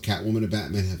Kyle. So Catwoman and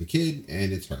Batman have a kid,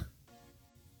 and it's her.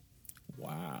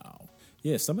 Wow.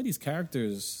 Yeah, some of these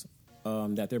characters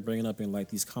that they're bringing up in like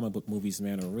these comic book movies,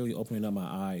 man, are really opening up my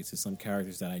eyes to some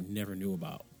characters that I never knew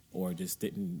about or just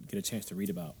didn't get a chance to read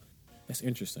about. That's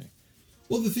interesting.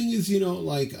 Well, the thing is,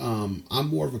 I'm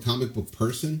more of a comic book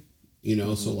person,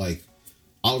 so like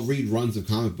I'll read runs of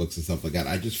comic books and stuff like that.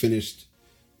 I just finished,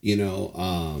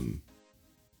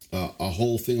 a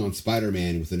whole thing on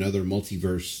Spider-Man with another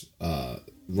multiverse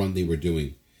run they were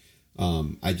doing.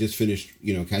 I just finished,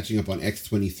 catching up on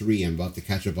X-23. I'm about to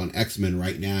catch up on X-Men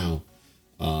right now,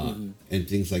 and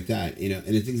things like that. And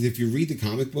the thing is, if you read the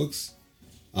comic books,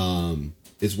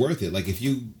 it's worth it. Like if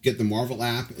you get the Marvel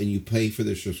app and you pay for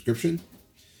their subscription,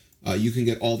 you can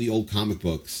get all the old comic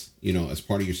books, as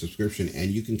part of your subscription,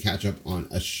 and you can catch up on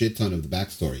a shit ton of the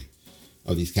backstory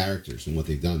of these characters and what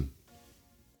they've done.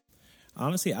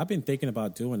 Honestly, I've been thinking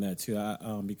about doing that too,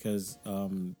 because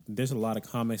there's a lot of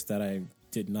comics that I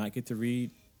did not get to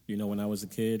read, when I was a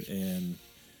kid, and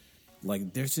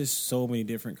like there's just so many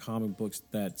different comic books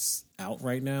that's out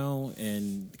right now,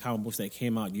 and comic books that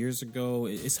came out years ago.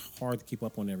 It's hard to keep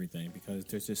up on everything because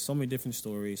there's just so many different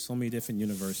stories, so many different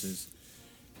universes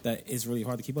that it's really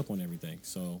hard to keep up on everything.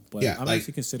 So, but yeah, I'm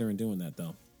actually considering doing that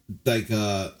though. Like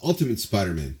Ultimate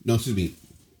Spider-Man. No, excuse me.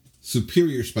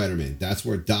 Superior Spider-Man. That's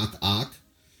where Doc Ock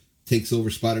takes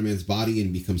over Spider-Man's body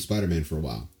and becomes Spider-Man for a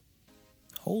while.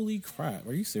 Holy crap.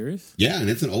 Are you serious? Yeah, and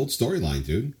it's an old storyline,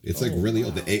 dude. It's really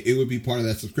old. It would be part of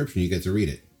that subscription. You get to read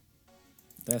it.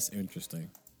 That's interesting.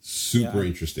 Super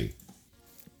interesting.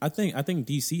 I think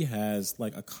DC has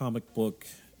like a comic book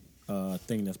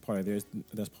thing that's part of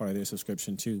their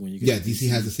subscription too. When you get DC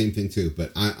has the same thing too,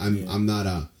 but I'm not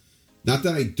not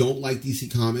that I don't like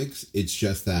DC Comics. It's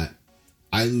just that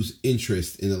I lose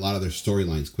interest in a lot of their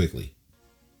storylines quickly.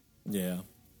 Yeah.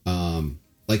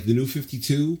 Like the New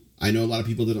 52, I know a lot of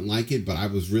people didn't like it, but I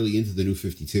was really into the New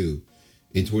 52.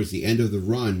 And towards the end of the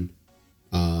run,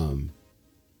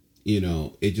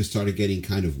 it just started getting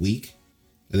kind of weak.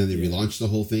 And then they relaunched the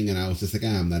whole thing, and I was just like,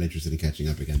 I'm not interested in catching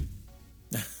up again.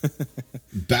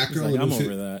 Batgirl, I'm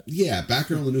over that. Yeah,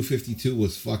 Batgirl in the New 52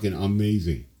 was fucking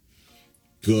amazing.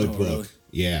 Good book. Really?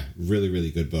 Yeah, really,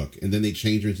 really good book. And then they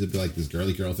changed her into like this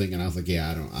girly girl thing, and I was like,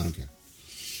 I don't care.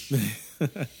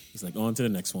 It's like on to the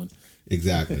next one.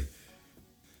 Exactly.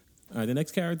 All right, the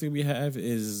next character we have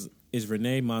is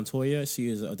Renee Montoya. She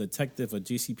is a detective of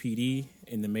GCPD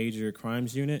in the Major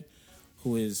Crimes Unit,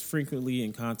 who is frequently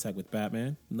in contact with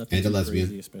Batman. Nothing and a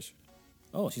lesbian. Especially.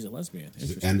 Oh, she's a lesbian.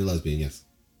 And a lesbian, yes.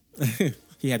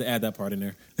 He had to add that part in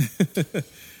there.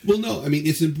 Well, no, I mean,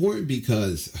 it's important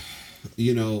because,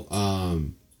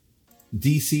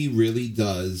 DC really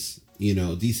does,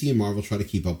 DC and Marvel try to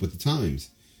keep up with the times,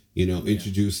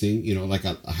 introducing, like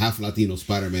a half Latino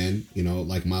Spider-Man,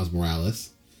 like Miles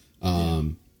Morales,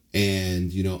 and,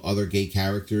 other gay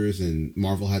characters. And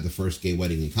Marvel had the first gay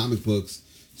wedding in comic books.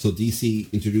 So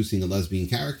DC introducing a lesbian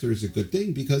character is a good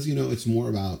thing because, it's more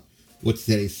about what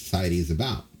today's society is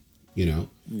about, Yeah.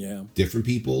 Different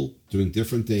people doing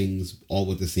different things, all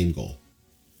with the same goal.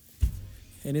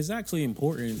 And it's actually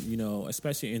important,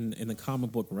 especially in the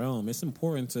comic book realm, it's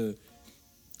important to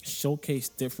showcase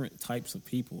different types of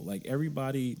people. Like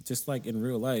everybody, just like in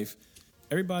real life,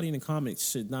 everybody in the comics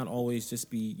should not always just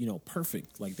be,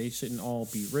 perfect. Like they shouldn't all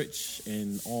be rich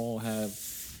and all have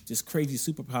just crazy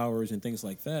superpowers and things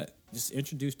like that. Just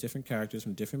introduce different characters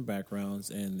from different backgrounds,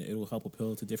 and it will help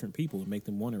appeal to different people and make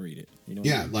them want to read it.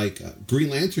 Yeah, like Green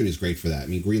Lantern is great for that. I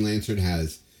mean, Green Lantern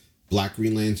has Black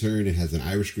Green Lantern, it has an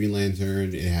Irish Green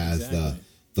Lantern, it has the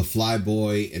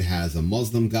Flyboy, it has a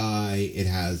Muslim guy, it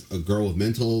has a girl with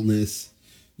mental illness,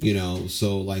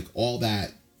 so like all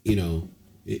that,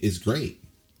 is great.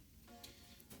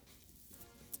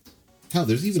 Hell,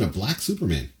 there's even a black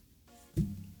Superman.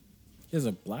 There's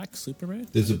a black Superman?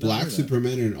 There's a black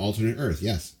Superman in an alternate Earth,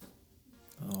 yes.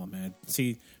 Oh, man.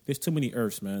 See, there's too many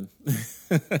Earths, man.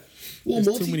 Well,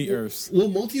 there's too many Earths. Well,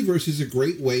 multiverse is a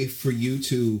great way for you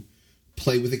to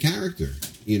play with a character,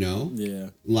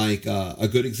 Yeah. Like, a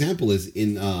good example is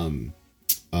in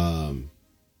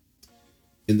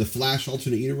the Flash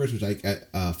alternate universe, which like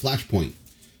Flashpoint,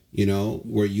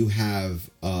 where you have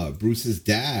Bruce's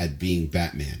dad being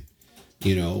Batman,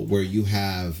 where you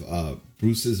have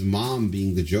Bruce's mom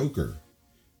being the Joker,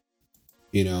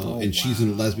 and she's in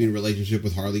a lesbian relationship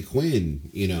with Harley Quinn,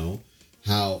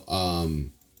 how,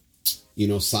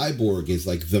 Cyborg is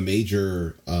like the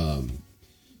major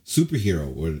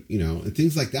superhero, or, and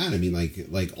things like that. I mean,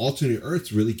 like alternate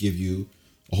Earths really give you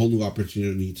a whole new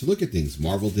opportunity to look at things.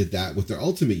 Marvel did that with their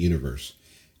Ultimate Universe.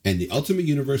 And the Ultimate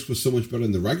Universe was so much better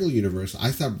than the regular universe.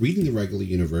 I stopped reading the regular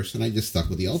universe and I just stuck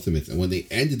with the Ultimates. And when they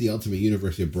ended the Ultimate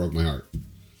Universe, it broke my heart.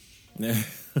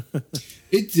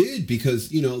 It did, because,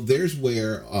 there's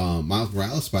where Miles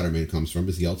Morales Spider-Man comes from,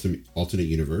 is the alternate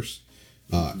universe.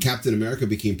 Captain America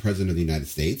became president of the United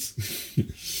States.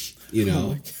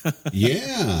 Yeah.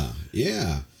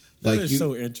 That is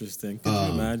so interesting. Could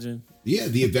you imagine? Yeah,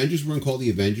 the Avengers weren't called the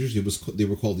Avengers. They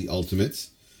were called the Ultimates.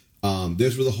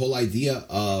 There's where the whole idea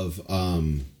of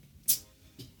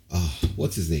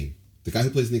what's his name? The guy who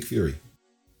plays Nick Fury,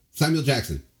 Samuel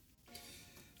Jackson.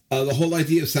 The whole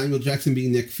idea of Samuel Jackson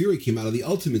being Nick Fury came out of the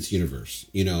Ultimates universe.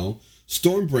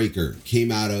 Stormbreaker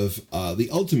came out of the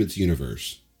Ultimates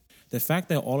universe. The fact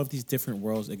that all of these different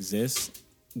worlds exist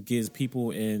gives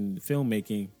people in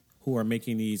filmmaking who are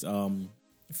making these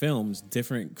films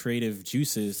different creative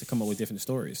juices to come up with different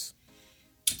stories.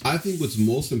 I think what's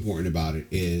most important about it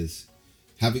is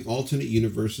having alternate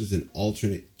universes and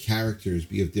alternate characters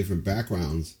be of different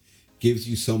backgrounds gives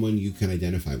you someone you can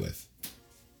identify with.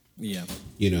 Yeah.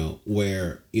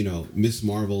 Where, Miss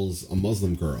Marvel's a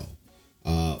Muslim girl,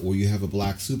 where you have a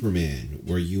black Superman,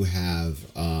 where you have,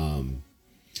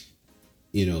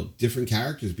 different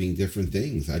characters being different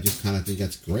things. I just kind of think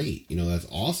that's great. That's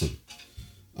awesome.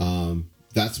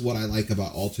 That's what I like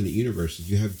about alternate universes.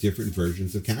 You have different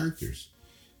versions of characters.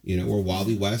 Where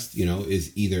Wally West,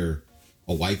 is either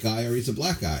a white guy or he's a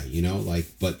black guy,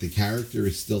 but the character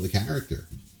is still the character.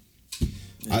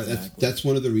 Exactly. That's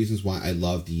one of the reasons why I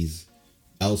love these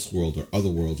Elseworld or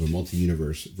Otherworlds or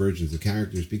multi-universe versions of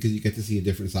characters, because you get to see a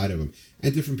different side of them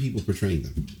and different people portraying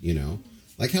them,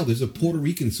 Like, hell, there's a Puerto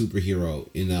Rican superhero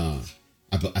in, I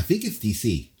think it's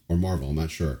DC or Marvel, I'm not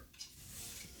sure.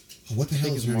 Oh, what the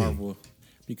hell is her Marvel. name?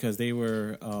 Because they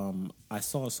were, I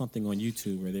saw something on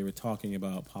YouTube where they were talking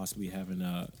about possibly having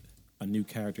a new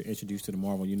character introduced to the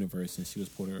Marvel universe, and she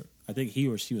was I think he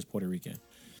or she was Puerto Rican.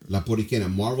 La Porriquena,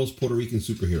 Marvel's Puerto Rican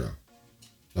superhero.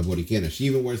 La Porriquena. She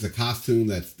even wears a costume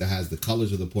that has the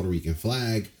colors of the Puerto Rican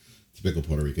flag. Typical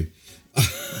Puerto Rican.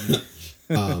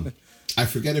 I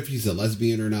forget if she's a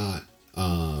lesbian or not,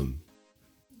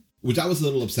 which I was a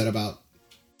little upset about,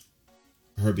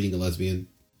 her being a lesbian.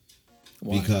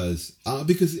 Why? Because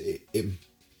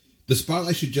the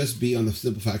spotlight should just be on the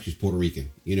simple fact she's Puerto Rican.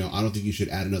 I don't think you should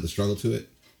add another struggle to it.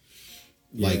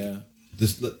 Yeah.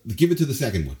 Give it to the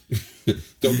second one.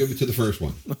 Don't give it to the first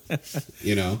one.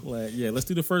 Let's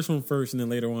do the first one first, and then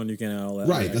later on you can all that.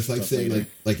 Right. That's like saying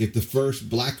like if the first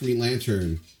Black Green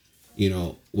Lantern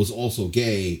was also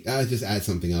gay, just add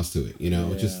something else to it.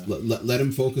 Just let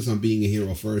him focus on being a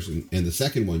hero first, and the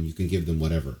second one you can give them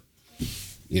whatever.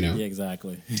 Yeah,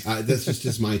 exactly. That's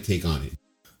just my take on it.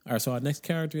 All right, so our next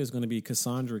character is going to be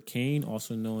Cassandra Cain,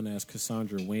 also known as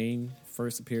Cassandra Wayne.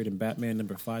 First appeared in Batman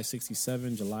number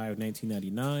 567, July of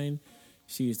 1999.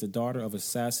 She is the daughter of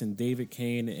assassin David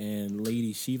Cain and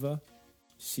Lady Shiva.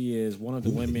 She is one of the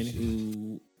women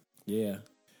who,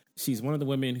 she's one of the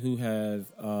women who have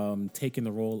taken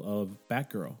the role of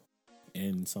Batgirl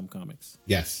in some comics.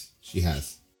 Yes, she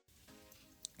has.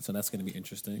 So that's going to be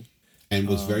interesting. And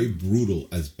was very brutal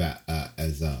as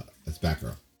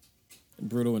Batgirl.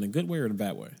 Brutal in a good way or in a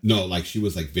bad way? No, like she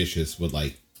was like vicious with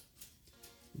like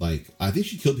I think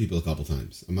she killed people a couple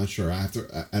times. I'm not sure. I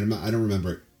don't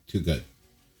remember it too good.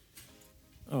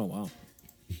 Oh wow.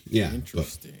 Yeah.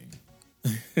 Interesting.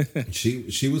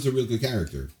 She was a real good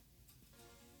character.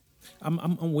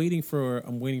 I'm waiting for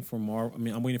Marvel.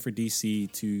 I'm waiting for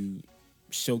DC to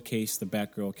showcase the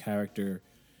Batgirl character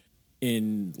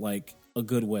in like a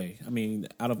good way. I mean,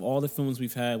 out of all the films we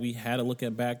had a look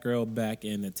at Batgirl back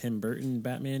in the Tim Burton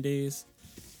Batman days,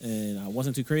 and I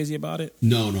wasn't too crazy about it.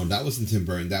 No, that wasn't Tim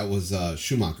Burton. That was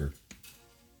Schumacher.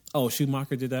 Oh,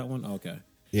 Schumacher did that one? Okay.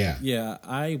 Yeah,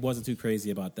 I wasn't too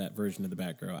crazy about that version of the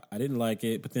Batgirl. I didn't like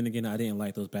it, but then again, I didn't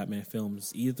like those Batman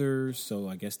films either, so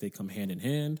I guess they come hand in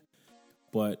hand.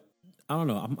 But I don't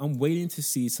know. I'm waiting to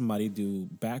see somebody do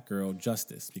Batgirl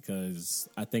justice, because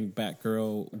I think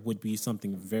Batgirl would be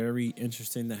something very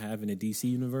interesting to have in the DC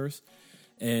universe.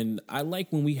 And I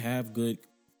like when we have good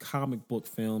comic book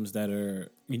films that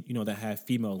are, that have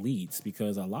female leads,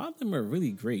 because a lot of them are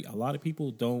really great. I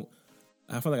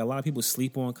feel like a lot of people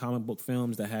sleep on comic book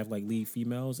films that have like lead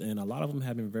females, and a lot of them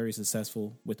have been very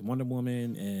successful with Wonder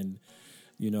Woman and,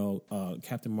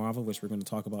 Captain Marvel, which we're going to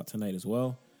talk about tonight as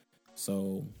well.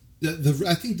 So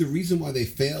I think the reason why they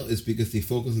fail is because they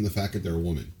focus on the fact that they're a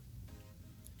woman.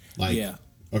 Okay,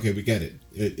 we get it.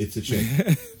 It's a chick.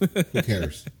 Who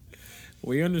cares?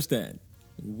 We understand.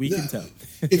 We can tell.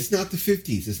 It's not the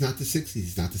 50s. It's not the 60s.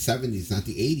 It's not the 70s. It's not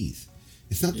the 80s.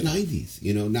 It's not the 90s.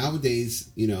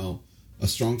 Nowadays, a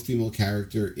strong female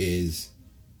character is,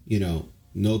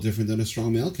 no different than a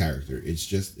strong male character.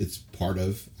 It's part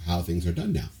of how things are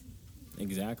done now.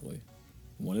 Exactly.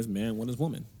 One is man, one is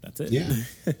woman. That's it. Yeah.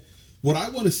 What I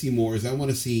want to see more is I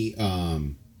want to see,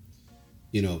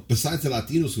 besides the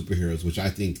Latino superheroes, which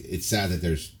I think it's sad that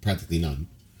there's practically none,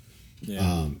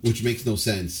 which makes no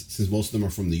sense since most of them are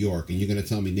from New York. And you're going to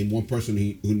tell me, name one person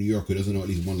who New York who doesn't know at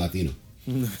least one Latino.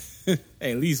 Hey,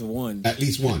 at least one. At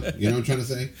least one. You know what I'm trying to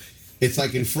say? It's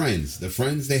like in Friends. The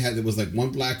Friends, there was like one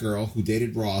black girl who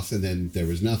dated Ross, and then there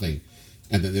was nothing.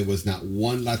 And then there was not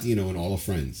one Latino in all of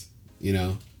Friends,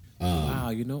 Wow,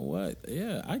 you know what?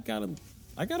 Yeah, I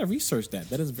gotta research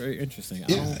that. That is very interesting.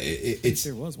 Yeah,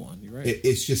 there was one. You're right.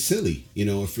 It's just silly,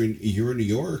 if you're in New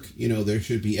York, there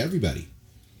should be everybody.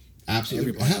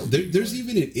 Absolutely. Everybody. Hell, there's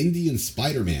even an Indian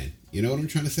Spider-Man. You know what I'm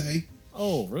trying to say?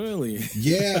 Oh, really?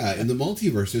 Yeah, in the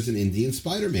multiverse, there's an Indian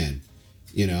Spider-Man.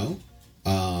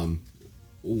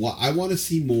 I want to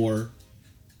see more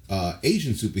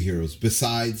Asian superheroes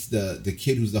besides the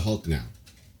kid who's the Hulk now.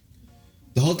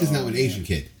 The Hulk is now an Asian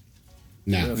kid.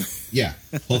 Now, Really? Yeah,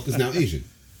 Hulk is now Asian,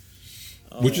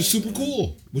 which is super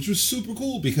cool. Which was super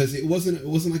cool because it wasn't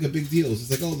like a big deal. It was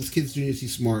just like, oh, this kid's genius.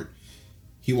 He's smart.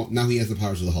 Now he has the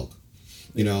powers of the Hulk.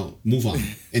 Move on.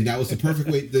 And that was the perfect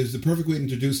way. There's the perfect way to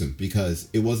introduce him because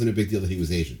it wasn't a big deal that he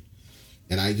was Asian.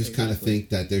 And I just kind of think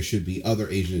that there should be other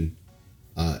Asian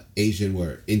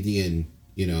or Indian,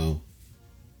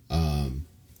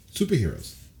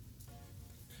 superheroes.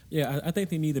 Yeah, I think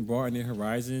they need to broaden their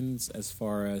horizons as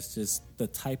far as just the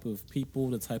type of people,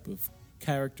 the type of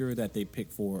character that they pick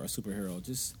for a superhero.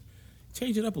 Just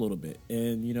change it up a little bit.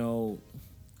 And,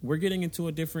 we're getting into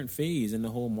a different phase in the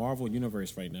whole Marvel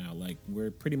universe right now. Like, we're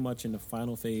pretty much in the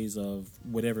final phase of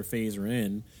whatever phase we're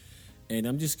in. And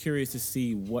I'm just curious to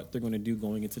see what they're going to do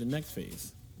going into the next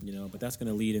phase. But that's going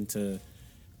to lead into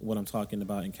what I'm talking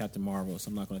about in Captain Marvel. So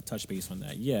I'm not going to touch base on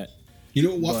that yet.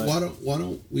 Why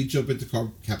don't we jump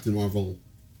into Captain Marvel?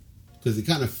 Because it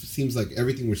kind of seems like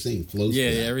everything we're saying flows. Yeah,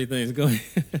 everything's going.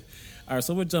 All right,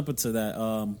 so we'll jump into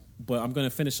that. But I'm going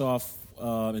to finish off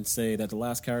and say that the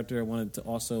last character I wanted to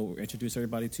also introduce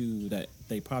everybody to that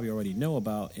they probably already know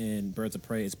about in Birds of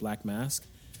Prey is Black Mask.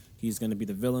 He's going to be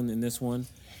the villain in this one.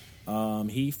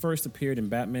 He first appeared in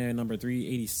Batman number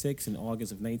 386 in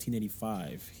August of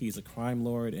 1985. He's a crime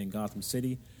lord in Gotham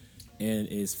City and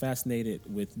is fascinated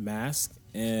with masks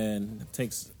and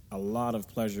takes a lot of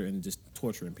pleasure in just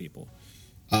torturing people.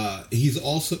 He's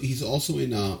also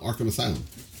in Arkham Asylum.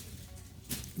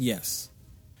 Yes.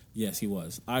 Yes, he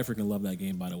was. I freaking love that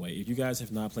game, by the way. If you guys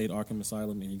have not played Arkham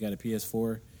Asylum and you got a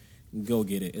PS4, go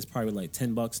get it. It's probably like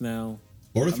 $10 now.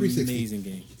 Or a 360. Amazing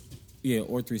game. Yeah,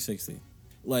 or 360.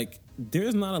 Like,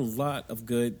 there's not a lot of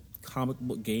good comic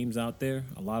book games out there.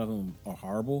 A lot of them are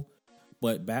horrible.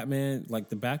 But Batman, like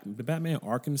the Batman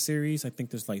Arkham series, I think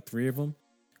there's like 3 of them,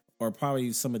 are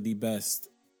probably some of the best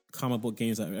comic book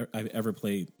games I've ever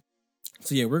played.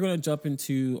 So yeah, we're going to jump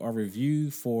into our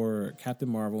review for Captain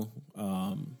Marvel.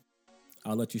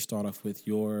 I'll let you start off with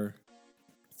your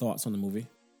thoughts on the movie.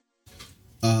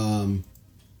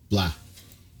 Blah.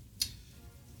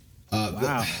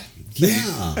 Wow.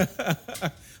 Yeah.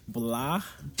 Blah.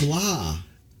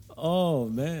 Oh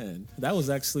man, that was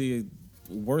actually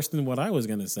worse than what I was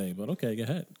going to say. But okay, go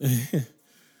ahead.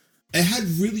 It had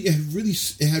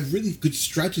really good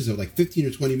stretches of like 15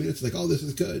 or 20 minutes. Like, oh, this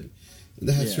is good. And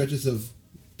they had stretches of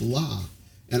blah.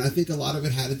 And I think a lot of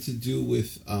it had to do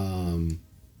with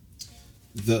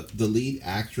the lead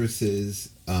actress's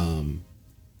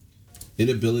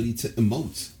inability to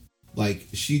emote. Like,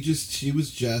 she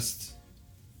was just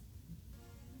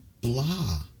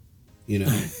blah, you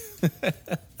know?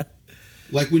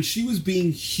 Like, when she was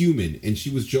being human and she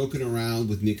was joking around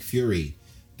with Nick Fury,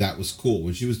 that was cool.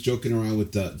 When she was joking around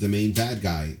with the main bad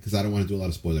guy, because I don't want to do a lot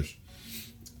of spoilers,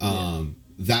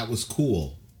 that was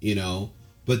cool, you know?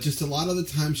 But just a lot of the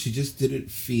time, she just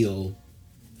didn't feel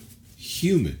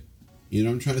human. You know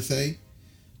what I'm trying to say?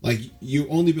 Like, you've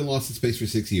only been lost in space for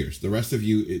 6 years. The rest of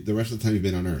the time you've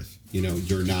been on Earth, you know,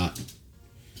 you're not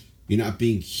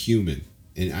being human.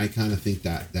 And I kind of think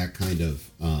that kind of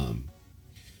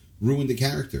ruined the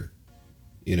character,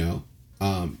 you know?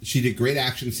 She did great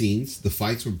action scenes. The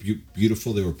fights were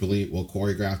beautiful. They were brilliant, well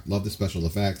choreographed. Loved the special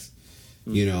effects,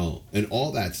 you know, and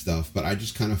all that stuff. But I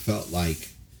just kind of felt like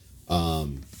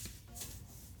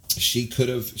she could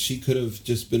have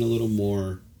just been a little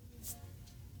more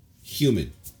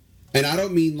human. And I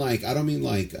don't mean like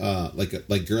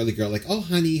girly girl, like, oh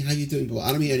honey, how you doing?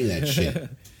 I don't mean any of that shit.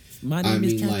 My name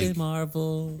is Captain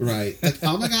Marvel. Right. Like,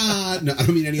 oh my God. No, I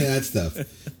don't mean any of that stuff.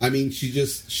 I mean, she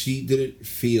didn't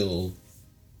feel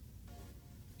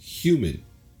human.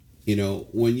 You know,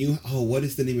 when what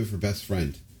is the name of her best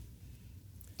friend?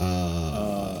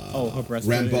 Her best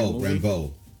friend.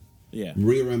 Rambeau. Yeah.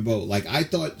 Maria Rambeau. Like, I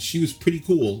thought she was pretty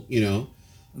cool, you know.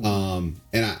 And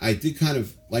I did kind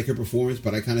of like her performance,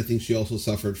 but I kind of think she also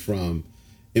suffered from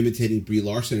imitating Brie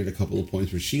Larson at a couple of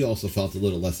points where she also felt a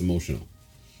little less emotional.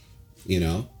 You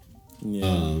know?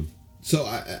 Yeah. So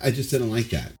I just didn't like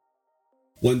that.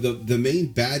 When the main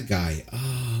bad guy,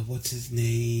 what's his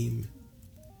name?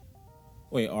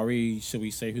 Wait, should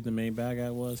we say who the main bad guy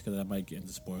was? Because I might get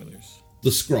into spoilers. The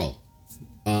Skrull.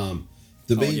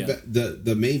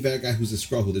 The main bad guy who's a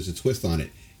Skrull, who there's a twist on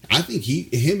it. I think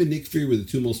him and Nick Fury were the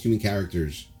two most human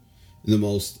characters and the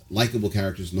most likable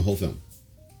characters in the whole film.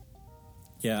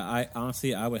 Yeah,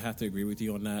 I would have to agree with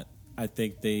you on that. I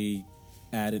think they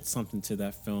added something to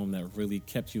that film that really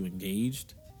kept you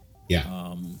engaged.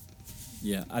 Yeah.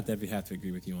 Yeah, I definitely have to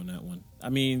agree with you on that one. I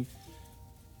mean,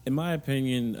 in my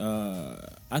opinion,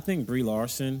 I think Brie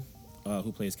Larson,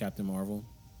 who plays Captain Marvel,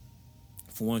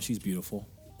 for one, she's beautiful.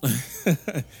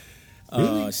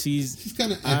 Really? She's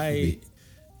kind of.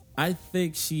 I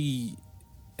think she,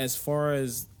 as far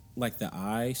as like the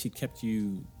eye, she kept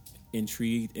you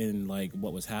intrigued in like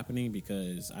what was happening,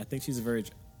 because I think she's a very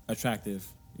attractive,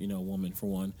 you know, woman for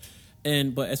one.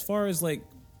 But as far as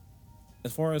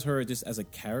her just as a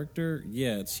character,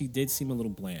 yeah, she did seem a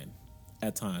little bland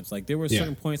at times. Like, there were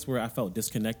certain points where I felt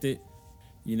disconnected,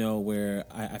 you know, where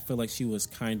I feel like she was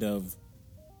kind of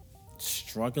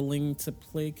struggling to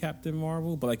play Captain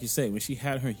Marvel. But like you say, when she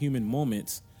had her human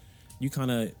moments, you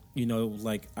kind of, you know,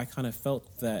 like, I kind of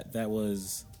felt that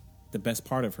was the best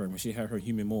part of her, when she had her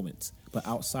human moments. But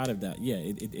outside of that, yeah,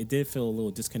 it did feel a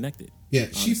little disconnected. Yeah,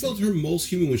 honestly. She felt her most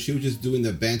human when she was just doing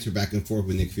the banter back and forth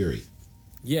with Nick Fury.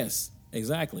 Yes,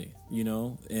 exactly. You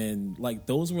know, and like,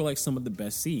 those were like some of the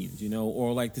best scenes, you know,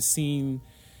 or like the scene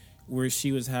where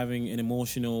she was having an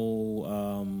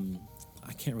emotional,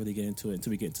 I can't really get into it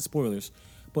until we get into spoilers,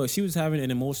 but she was having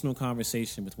an emotional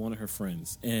conversation with one of her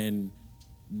friends, and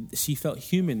she felt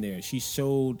human there. She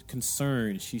showed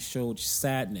concern. She showed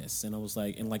sadness. And I was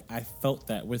like, I felt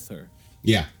that with her.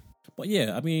 Yeah. But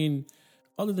yeah, I mean,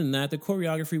 other than that, the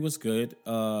choreography was good.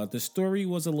 The story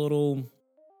was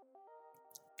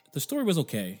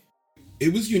okay.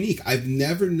 It was unique. I've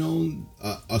never known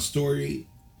a story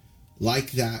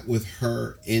like that with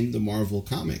her in the Marvel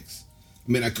comics.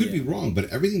 I mean, I could be wrong, but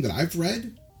everything that I've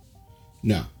read,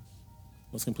 no.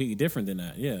 Was completely different than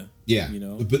that, yeah. Yeah. You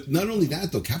know? But not only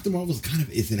that, though, Captain Marvel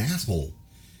is an asshole.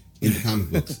 in the comic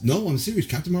books. No, I'm serious.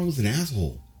 Captain Marvel's an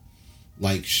asshole.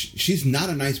 Like, she's not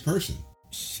a nice person.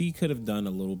 She could have done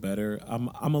a little better.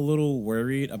 I'm a little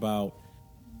worried about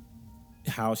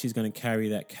how she's going to carry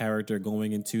that character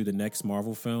going into the next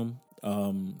Marvel film.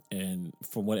 And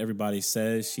from what everybody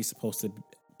says, she's supposed to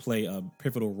play a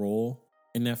pivotal role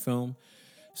in that film.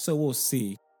 So we'll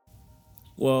see.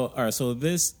 Well, all right. So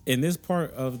in this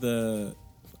part of the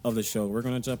show, we're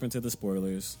going to jump into the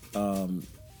spoilers.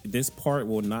 This part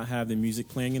will not have the music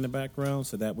playing in the background,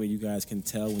 so that way you guys can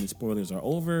tell when the spoilers are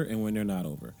over and when they're not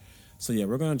over. So yeah,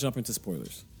 we're going to jump into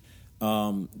spoilers.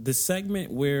 The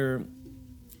segment where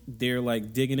they're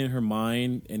like digging in her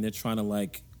mind and they're trying to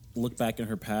like look back in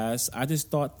her past, I just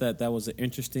thought that was an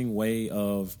interesting way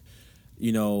of,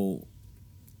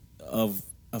 of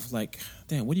like,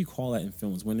 damn, what do you call that in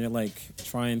films when they're like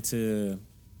trying to,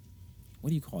 what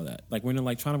do you call that? Like when they're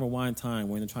like trying to rewind time,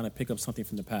 when they're trying to pick up something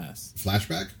from the past.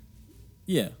 Flashback?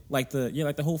 Yeah, like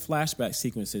the whole flashback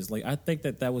sequences. Like I think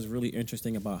that was really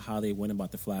interesting about how they went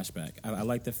about the flashback. I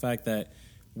like the fact that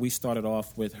we started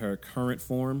off with her current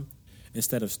form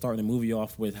instead of starting the movie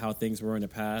off with how things were in the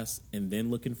past and then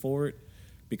looking forward,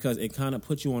 because it kind of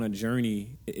puts you on a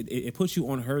journey. It puts you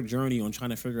on her journey on trying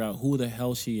to figure out who the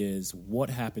hell she is, what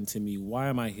happened to me, why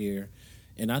am I here?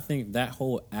 And I think that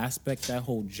whole aspect, that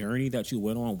whole journey that you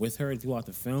went on with her throughout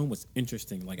the film was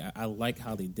interesting. Like I like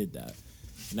how they did that.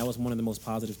 And that was one of the most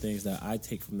positive things that I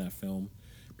take from that film,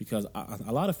 because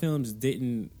a lot of films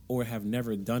didn't or have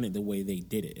never done it the way they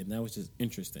did it. And that was just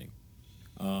interesting.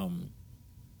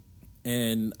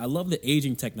 And I love the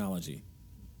aging technology.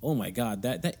 Oh, my God.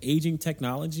 That aging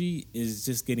technology is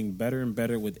just getting better and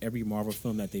better with every Marvel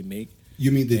film that they make.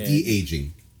 You mean the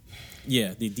de-aging?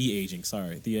 Yeah, the de-aging.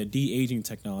 Sorry. The de-aging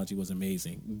technology was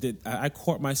amazing. I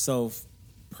caught myself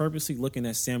purposely looking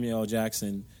at Samuel L.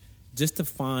 Jackson just to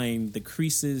find the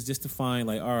creases, just to find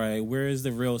like, all right, where is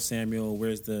the real Samuel?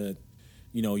 Where's the,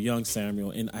 young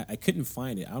Samuel? And I couldn't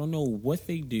find it. I don't know what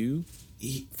they do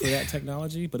for that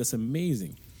technology, but it's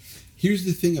amazing. Here's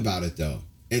the thing about it, though.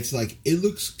 It's like it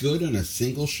looks good on a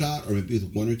single shot or maybe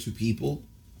with one or two people.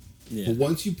 Yeah. But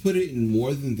once you put it in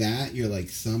more than that, you're like,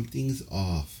 something's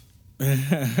off.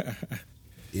 Yeah.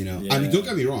 I mean, don't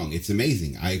get me wrong. It's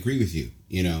amazing. I agree with you,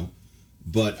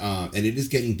 But, and it is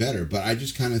getting better. But I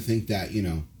just kind of think that,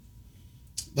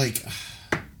 like,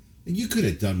 you could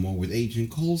have done more with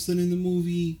Agent Coulson in the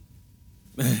movie.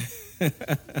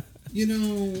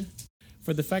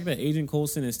 For the fact that Agent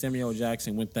Coulson and Samuel L.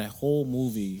 Jackson went that whole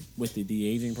movie with the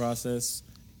de-aging process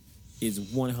is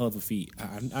one hell of a feat.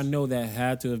 I know that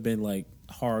had to have been, like,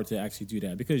 hard to actually do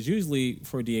that, because usually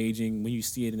for de-aging, when you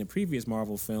see it in the previous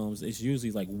Marvel films, it's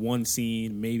usually, like, one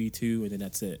scene, maybe two, and then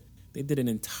that's it. They did an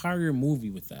entire movie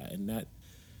with that, and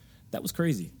that was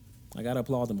crazy. I got to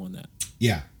applaud them on that.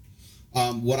 Yeah.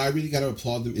 What I really got to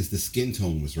applaud them is the skin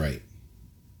tone was right.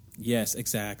 Yes,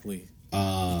 exactly.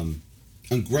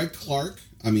 And Greg Clark,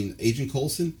 Agent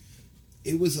Coulson,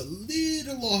 it was a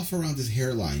little off around his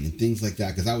hairline and things like that,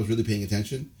 because I was really paying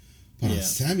attention. But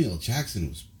Samuel Jackson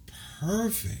was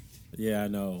perfect. Yeah, I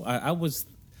know. I was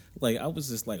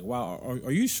just like, wow,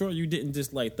 are you sure you didn't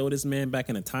just like throw this man back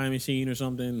in a time machine or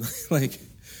something? Like,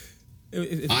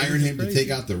 iron him to take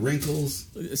out the wrinkles.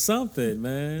 Something,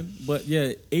 man. But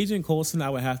yeah, Agent Coulson, I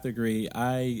would have to agree.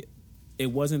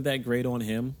 It wasn't that great on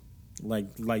him.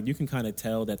 Like you can kind of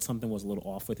tell that something was a little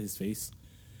off with his face.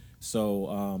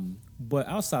 So, but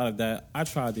outside of that, I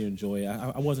tried to enjoy it.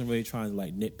 I wasn't really trying to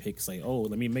like nitpick, say, oh,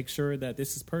 let me make sure that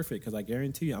this is perfect, because I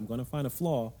guarantee you I'm going to find a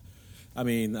flaw. I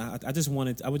mean, I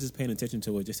was just paying attention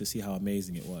to it just to see how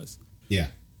amazing it was. Yeah.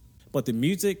 But the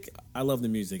music, I love the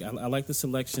music. I like the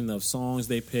selection of songs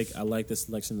they pick. I like the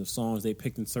selection of songs they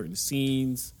picked in certain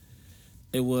scenes.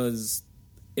 It was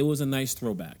a nice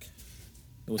throwback.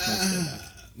 It was a nice throwback.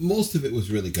 Most of it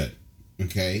was really good.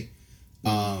 Okay.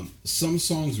 Some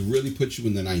songs really put you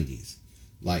in the 90s.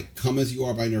 Like Come As You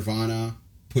Are by Nirvana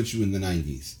put you in the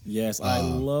 90s. Yes, I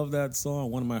love that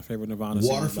song. One of my favorite Nirvana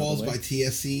Waterfalls songs, by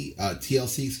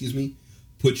TLC,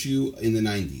 put you in the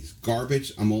 90s.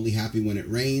 Garbage, I'm Only Happy When It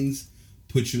Rains,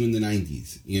 put you in the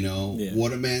 90s.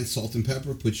 Waterman, Salt and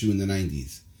Pepper, put you in the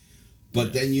 90s.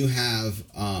 But then you have,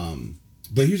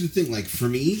 but here's the thing, like for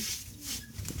me,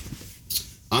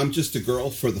 I'm Just a Girl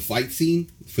for the fight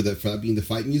scene, for that being the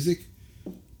fight music.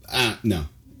 No.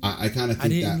 I kind of think I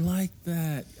didn't like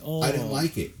that. Oh. I didn't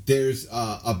like it. There's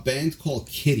a band called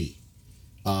Kitty,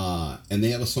 and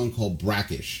they have a song called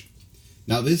Brackish.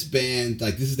 Now, this band,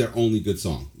 this is their only good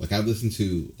song. Like, I've listened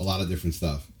to a lot of different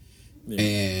stuff,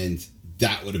 and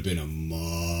that would have been a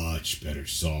much better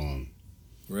song.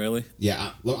 Really?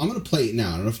 Yeah. I'm going to play it now.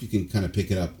 I don't know if you can kind of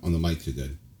pick it up on the mic too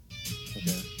good.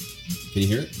 Okay. Can you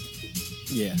hear it?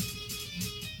 Yeah.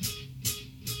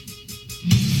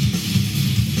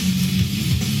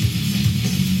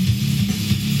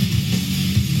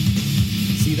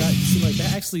 See, like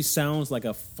that actually sounds like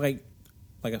a fight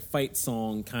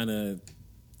song kind of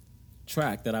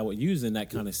track that I would use in that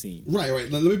kind of scene. Right.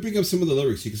 Let me bring up some of the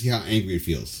lyrics so you can see how angry it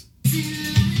feels.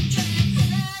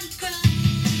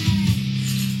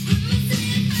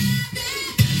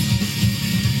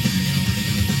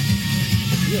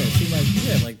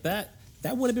 Like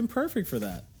that would have been perfect for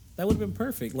that. That would have been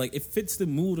perfect. Like, it fits the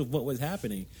mood of what was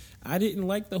happening. I didn't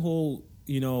like the whole,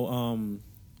 I'm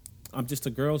just a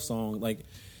girl song. Like,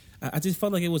 I just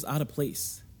felt like it was out of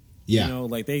place. Yeah.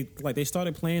 Like they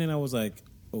started playing and I was like,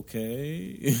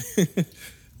 okay,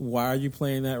 why are you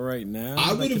playing that right now?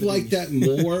 I would have liked that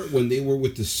more when they were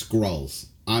with the Skrulls.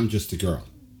 I'm just a girl.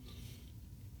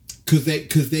 Because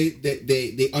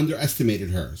they underestimated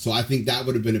her. So I think that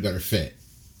would have been a better fit.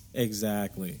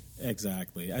 Exactly. I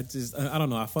don't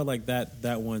know. I felt like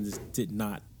that one just did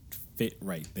not fit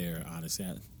right there, honestly.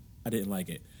 I didn't like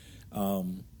it.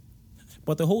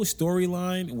 But the whole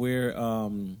storyline where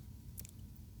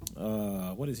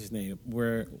what is his name?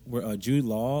 Where Jude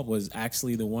Law was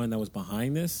actually the one that was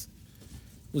behind this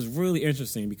was really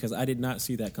interesting because I did not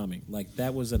see that coming. Like,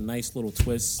 that was a nice little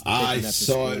twist. I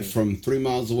saw it from 3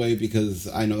 miles away because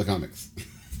I know the comics.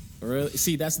 Really?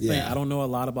 See, that's the thing. I don't know a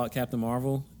lot about Captain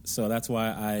Marvel, so that's why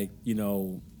I,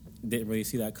 didn't really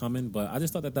see that coming. But I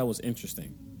just thought that was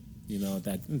interesting,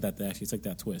 that they actually took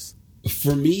that twist.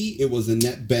 For me, it was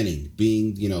Annette Bening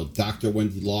being, Dr.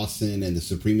 Wendy Lawson and the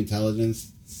Supreme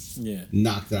Intelligence. Yeah.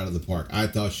 Knocked it out of the park. I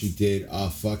thought she did a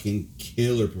fucking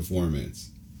killer performance.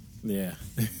 Yeah.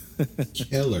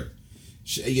 Killer.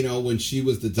 She, when she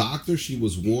was the doctor, she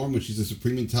was warm. When she's the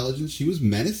Supreme Intelligence, she was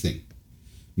menacing.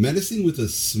 Menacing with a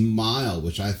smile,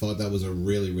 which I thought that was a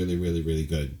really, really, really, really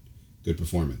good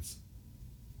performance.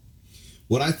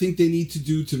 What I think they need to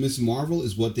do to Miss Marvel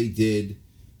is what they did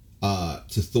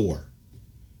to Thor.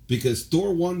 Because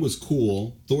Thor 1 was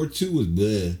cool. Thor 2 was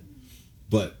bleh.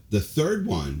 But the third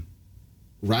one,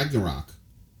 Ragnarok,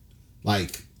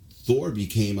 like, Thor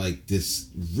became like this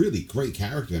really great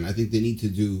character. And I think they need to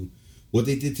do what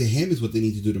they did to him is what they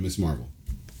need to do to Miss Marvel.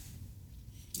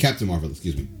 Captain Marvel,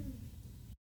 excuse me.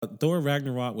 Thor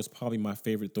Ragnarok was probably my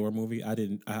favorite Thor movie.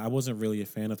 I wasn't really a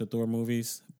fan of the Thor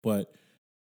movies, but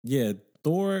yeah,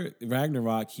 Thor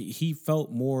Ragnarok, he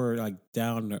felt more like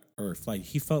down to earth. Like,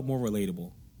 he felt more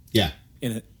relatable. Yeah.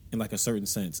 In like a certain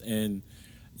sense. And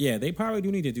yeah, they probably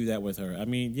do need to do that with her. I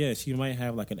mean, yeah, she might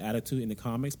have like an attitude in the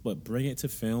comics, but bring it to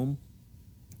film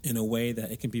in a way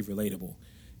that it can be relatable.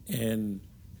 And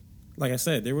like I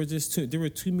said, there were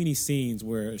too many scenes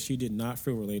where she did not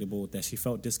feel relatable, that she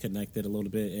felt disconnected a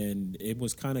little bit, and it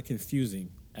was kind of confusing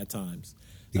at times.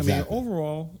 Exactly. I mean,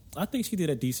 overall, I think she did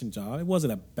a decent job. It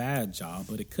wasn't a bad job,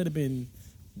 but it could have been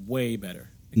way better.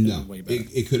 It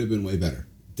could have been way better.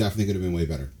 Definitely could have been way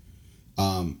better.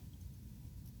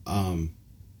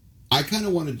 I kind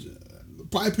of wanted,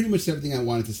 probably pretty much everything I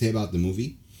wanted to say about the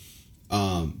movie.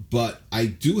 But I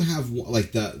do have,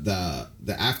 like,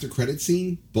 the after credit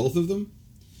scene, both of them.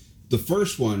 The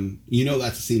first one,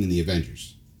 that's a scene in the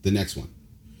Avengers. The next one.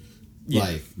 Yeah.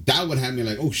 Like, that would have me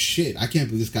like, oh shit, I can't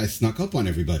believe this guy snuck up on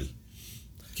everybody.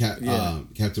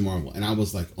 Captain Marvel. And I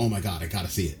was like, oh my God, I gotta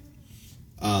see it.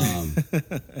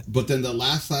 But then the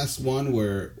last one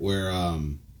where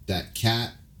that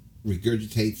cat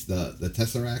regurgitates the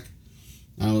Tesseract,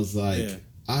 I was like,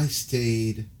 I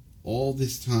stayed all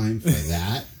this time for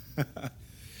that.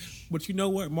 But you know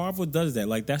what? Marvel does that.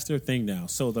 Like, that's their thing now.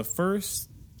 So the first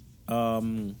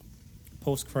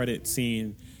post-credit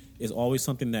scene is always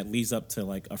something that leads up to,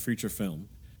 like, a future film.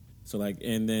 So, like,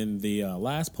 and then the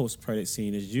last post-credit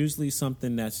scene is usually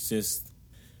something that's just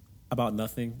about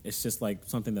nothing. It's just, like,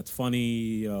 something that's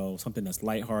funny, something that's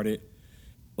lighthearted.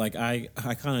 Like, I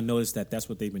kind of noticed that that's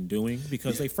what they've been doing,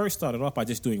 because they first started off by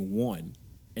just doing one,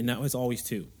 and now it's always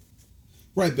two.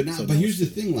 Right, but here's the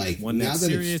thing, like, one now that's that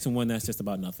serious and one that's just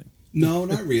about nothing. No,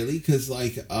 not really, because,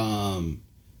 like,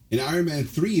 in Iron Man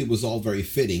 3, it was all very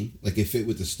fitting. Like, it fit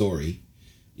with the story.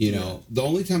 The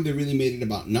only time they really made it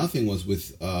about nothing was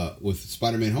with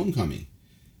Spider-Man: Homecoming.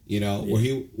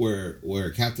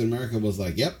 Where Captain America was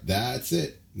like, "Yep, that's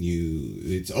it.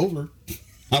 It's over."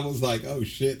 I was like, "Oh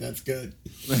shit, that's good."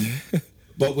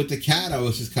 But with the cat, I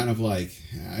was just kind of like,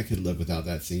 I could live without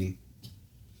that scene.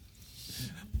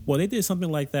 Well, they did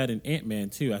something like that in Ant-Man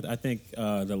too. I think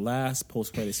the last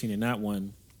post-credit scene in that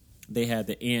one, they had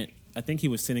the ant. I think he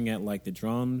was sitting at, like, the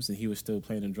drums, and he was still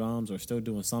playing the drums or still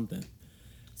doing something.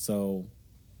 So,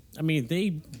 I mean,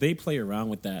 they play around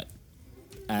with that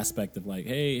aspect of, like,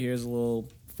 hey, here's a little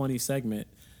funny segment.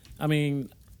 I mean,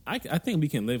 I think we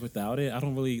can live without it. I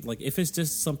don't really like if it's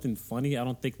just something funny. I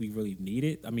don't think we really need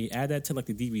it. I mean, add that to like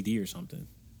the DVD or something.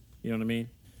 You know what I mean?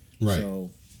 Right.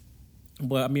 So,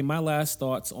 but I mean, my last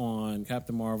thoughts on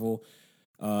Captain Marvel.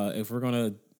 If we're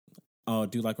gonna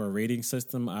do like a rating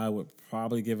system, I would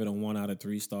probably give it a 1 out of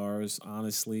 3 stars.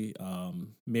 Honestly,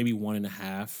 maybe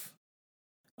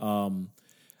 1.5.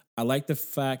 I like the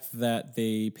fact that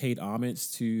they paid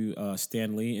homage to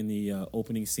Stan Lee in the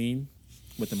opening scene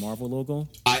with the Marvel logo.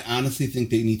 I honestly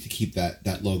think they need to keep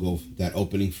that logo, that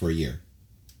opening, for a year.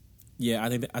 Yeah, I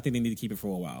think they need to keep it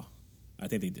for a while. I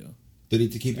think they do. They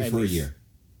need to keep it for a year.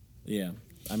 Yeah,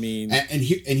 I mean, and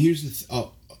here's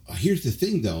the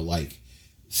thing though. Like,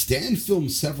 Stan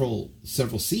filmed several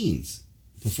scenes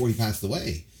before he passed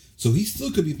away, so he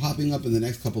still could be popping up in the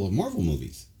next couple of Marvel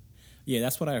movies. Yeah,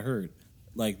 that's what I heard.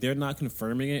 Like, they're not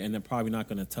confirming it, and they're probably not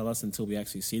going to tell us until we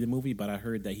actually see the movie. But I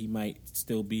heard that he might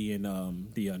still be in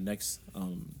the next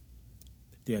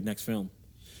film.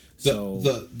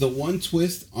 The one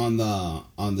twist on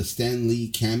the Stan Lee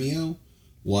cameo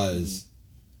was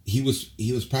he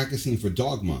was practicing for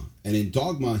Dogma, and in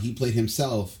Dogma he played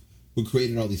himself, who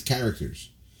created all these characters.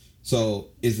 So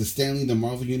is the Stan Lee in the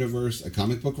Marvel Universe a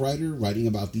comic book writer writing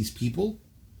about these people?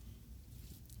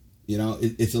 You know,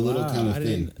 it's a little kind of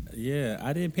thing.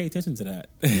 I didn't pay attention to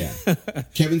that. Yeah,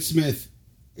 Kevin Smith,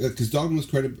 because Dogma's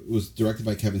credit was directed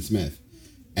by Kevin Smith,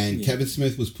 and Kevin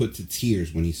Smith was put to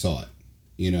tears when he saw it.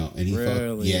 You know, and he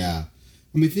thought, yeah.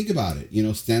 I mean, think about it. You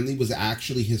know, Stan Lee was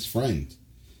actually his friend.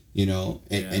 You know,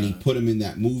 and he put him in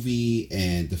that movie,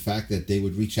 and the fact that they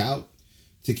would reach out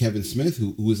to Kevin Smith,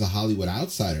 who is a Hollywood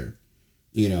outsider,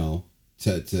 you know,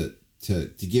 to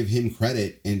give him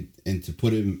credit and to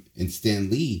put him and Stan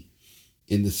Lee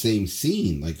in the same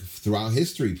scene. Like, throughout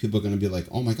history, people are going to be like,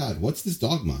 oh my God, what's this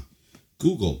Dogma?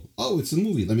 Google. Oh, it's a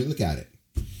movie. Let me look at it.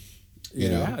 You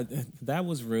know? That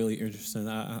was really interesting.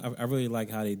 I really like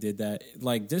how they did that.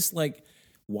 Like, just like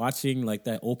watching like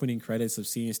that opening credits of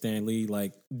seeing Stan Lee,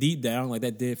 like deep down, like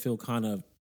that did feel kind of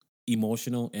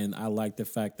emotional. And I like the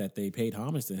fact that they paid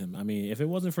homage to him. I mean, if it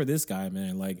wasn't for this guy,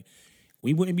 man, like,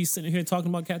 we wouldn't be sitting here talking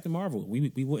about Captain Marvel. We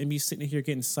wouldn't be sitting here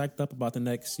getting psyched up about the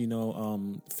next,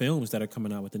 films that are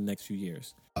coming out within the next few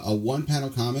years. A one-panel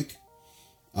comic,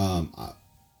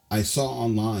 I saw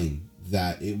online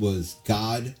that it was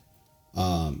God,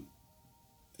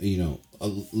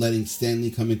 letting Stan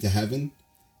Lee come into heaven,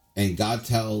 and God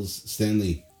tells Stan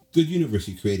Lee, "Good universe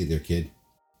you created there, kid."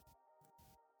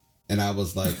 And I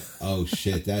was like, oh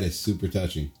shit, that is super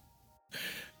touching.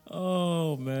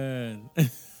 Oh man.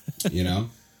 You know,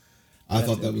 I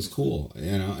thought that was cool.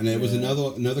 You know, and it was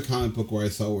another comic book where I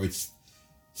saw where it's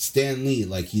Stan Lee,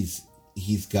 like he's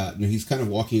kind of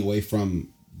walking away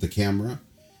from the camera,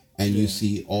 and you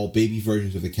see all baby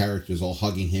versions of the characters all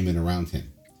hugging him and around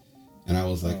him, and I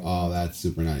was like, oh, that's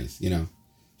super nice. You know,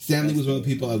 Stan Lee was one of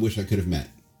the people I wish I could have met.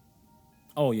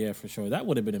 Oh yeah, for sure. That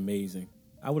would have been amazing.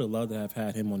 I would have loved to have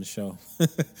had him on the show.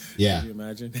 Yeah, can you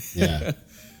imagine? Yeah.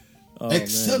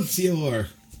 Excelsior.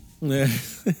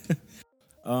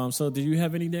 So do you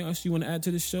have anything else you want to add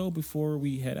to the show before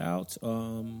we head out?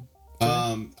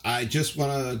 I just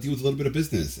want to deal with a little bit of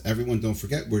business. Everyone, don't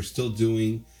forget, we're still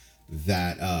doing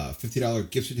that $50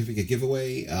 gift certificate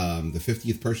giveaway. The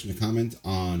 50th person to comment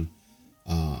on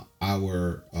our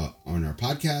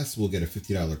podcast will get a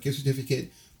 $50 gift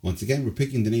certificate. Once again, we're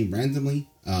picking the name randomly.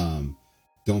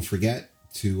 Don't forget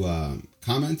to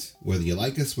comment, whether you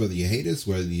like us, whether you hate us,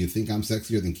 whether you think I'm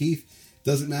sexier than Keith.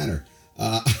 Doesn't matter.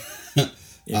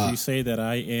 If you say that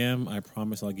I am, I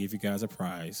promise I'll give you guys a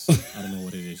prize. I don't know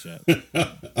what it is yet.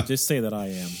 Just say that I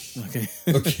am. Okay.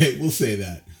 Okay, we'll say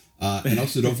that. And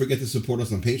also, don't forget to support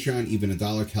us on Patreon. Even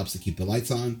 $1 helps to keep the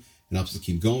lights on and helps to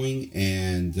keep going.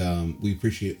 And we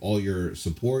appreciate all your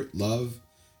support, love,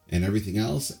 and everything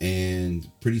else. And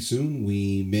pretty soon,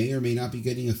 we may or may not be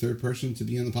getting a third person to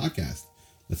be on the podcast.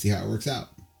 Let's see how it works out.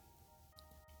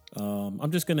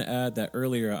 I'm just going to add that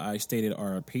earlier I stated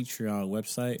our Patreon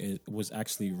website. It was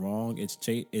actually wrong. It's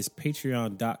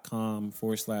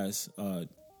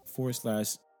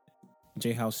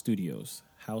patreon.com/J-House Studios.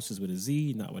 House is with a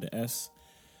Z, not with an S.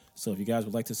 So if you guys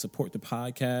would like to support the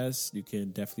podcast, you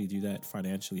can definitely do that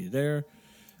financially there.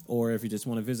 Or if you just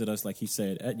want to visit us, like he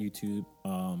said, at YouTube,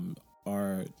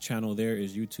 our channel there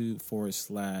is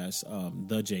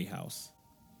YouTube/The J House.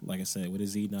 Like I said, with a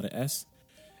Z, not an S.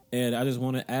 And I just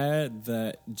want to add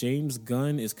that James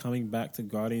Gunn is coming back to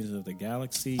Guardians of the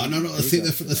Galaxy. Oh, no. Let's save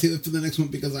that for the next one,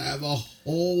 because I have a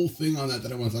whole thing on that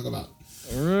I want to talk about.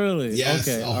 Really? Yes,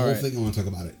 okay, a whole thing I want to talk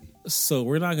about it. So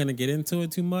we're not going to get into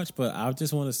it too much, but I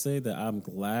just want to say that I'm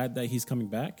glad that he's coming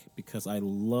back because I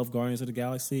love Guardians of the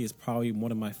Galaxy. It's probably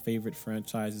one of my favorite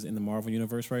franchises in the Marvel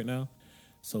Universe right now.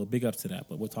 So big ups to that,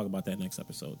 but we'll talk about that next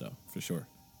episode, though, for sure.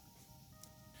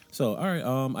 So, all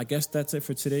right, I guess that's it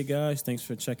for today, guys. Thanks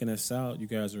for checking us out. You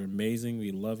guys are amazing.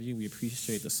 We love you. We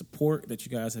appreciate the support that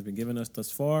you guys have been giving us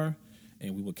thus far,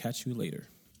 and we will catch you later.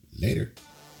 Later.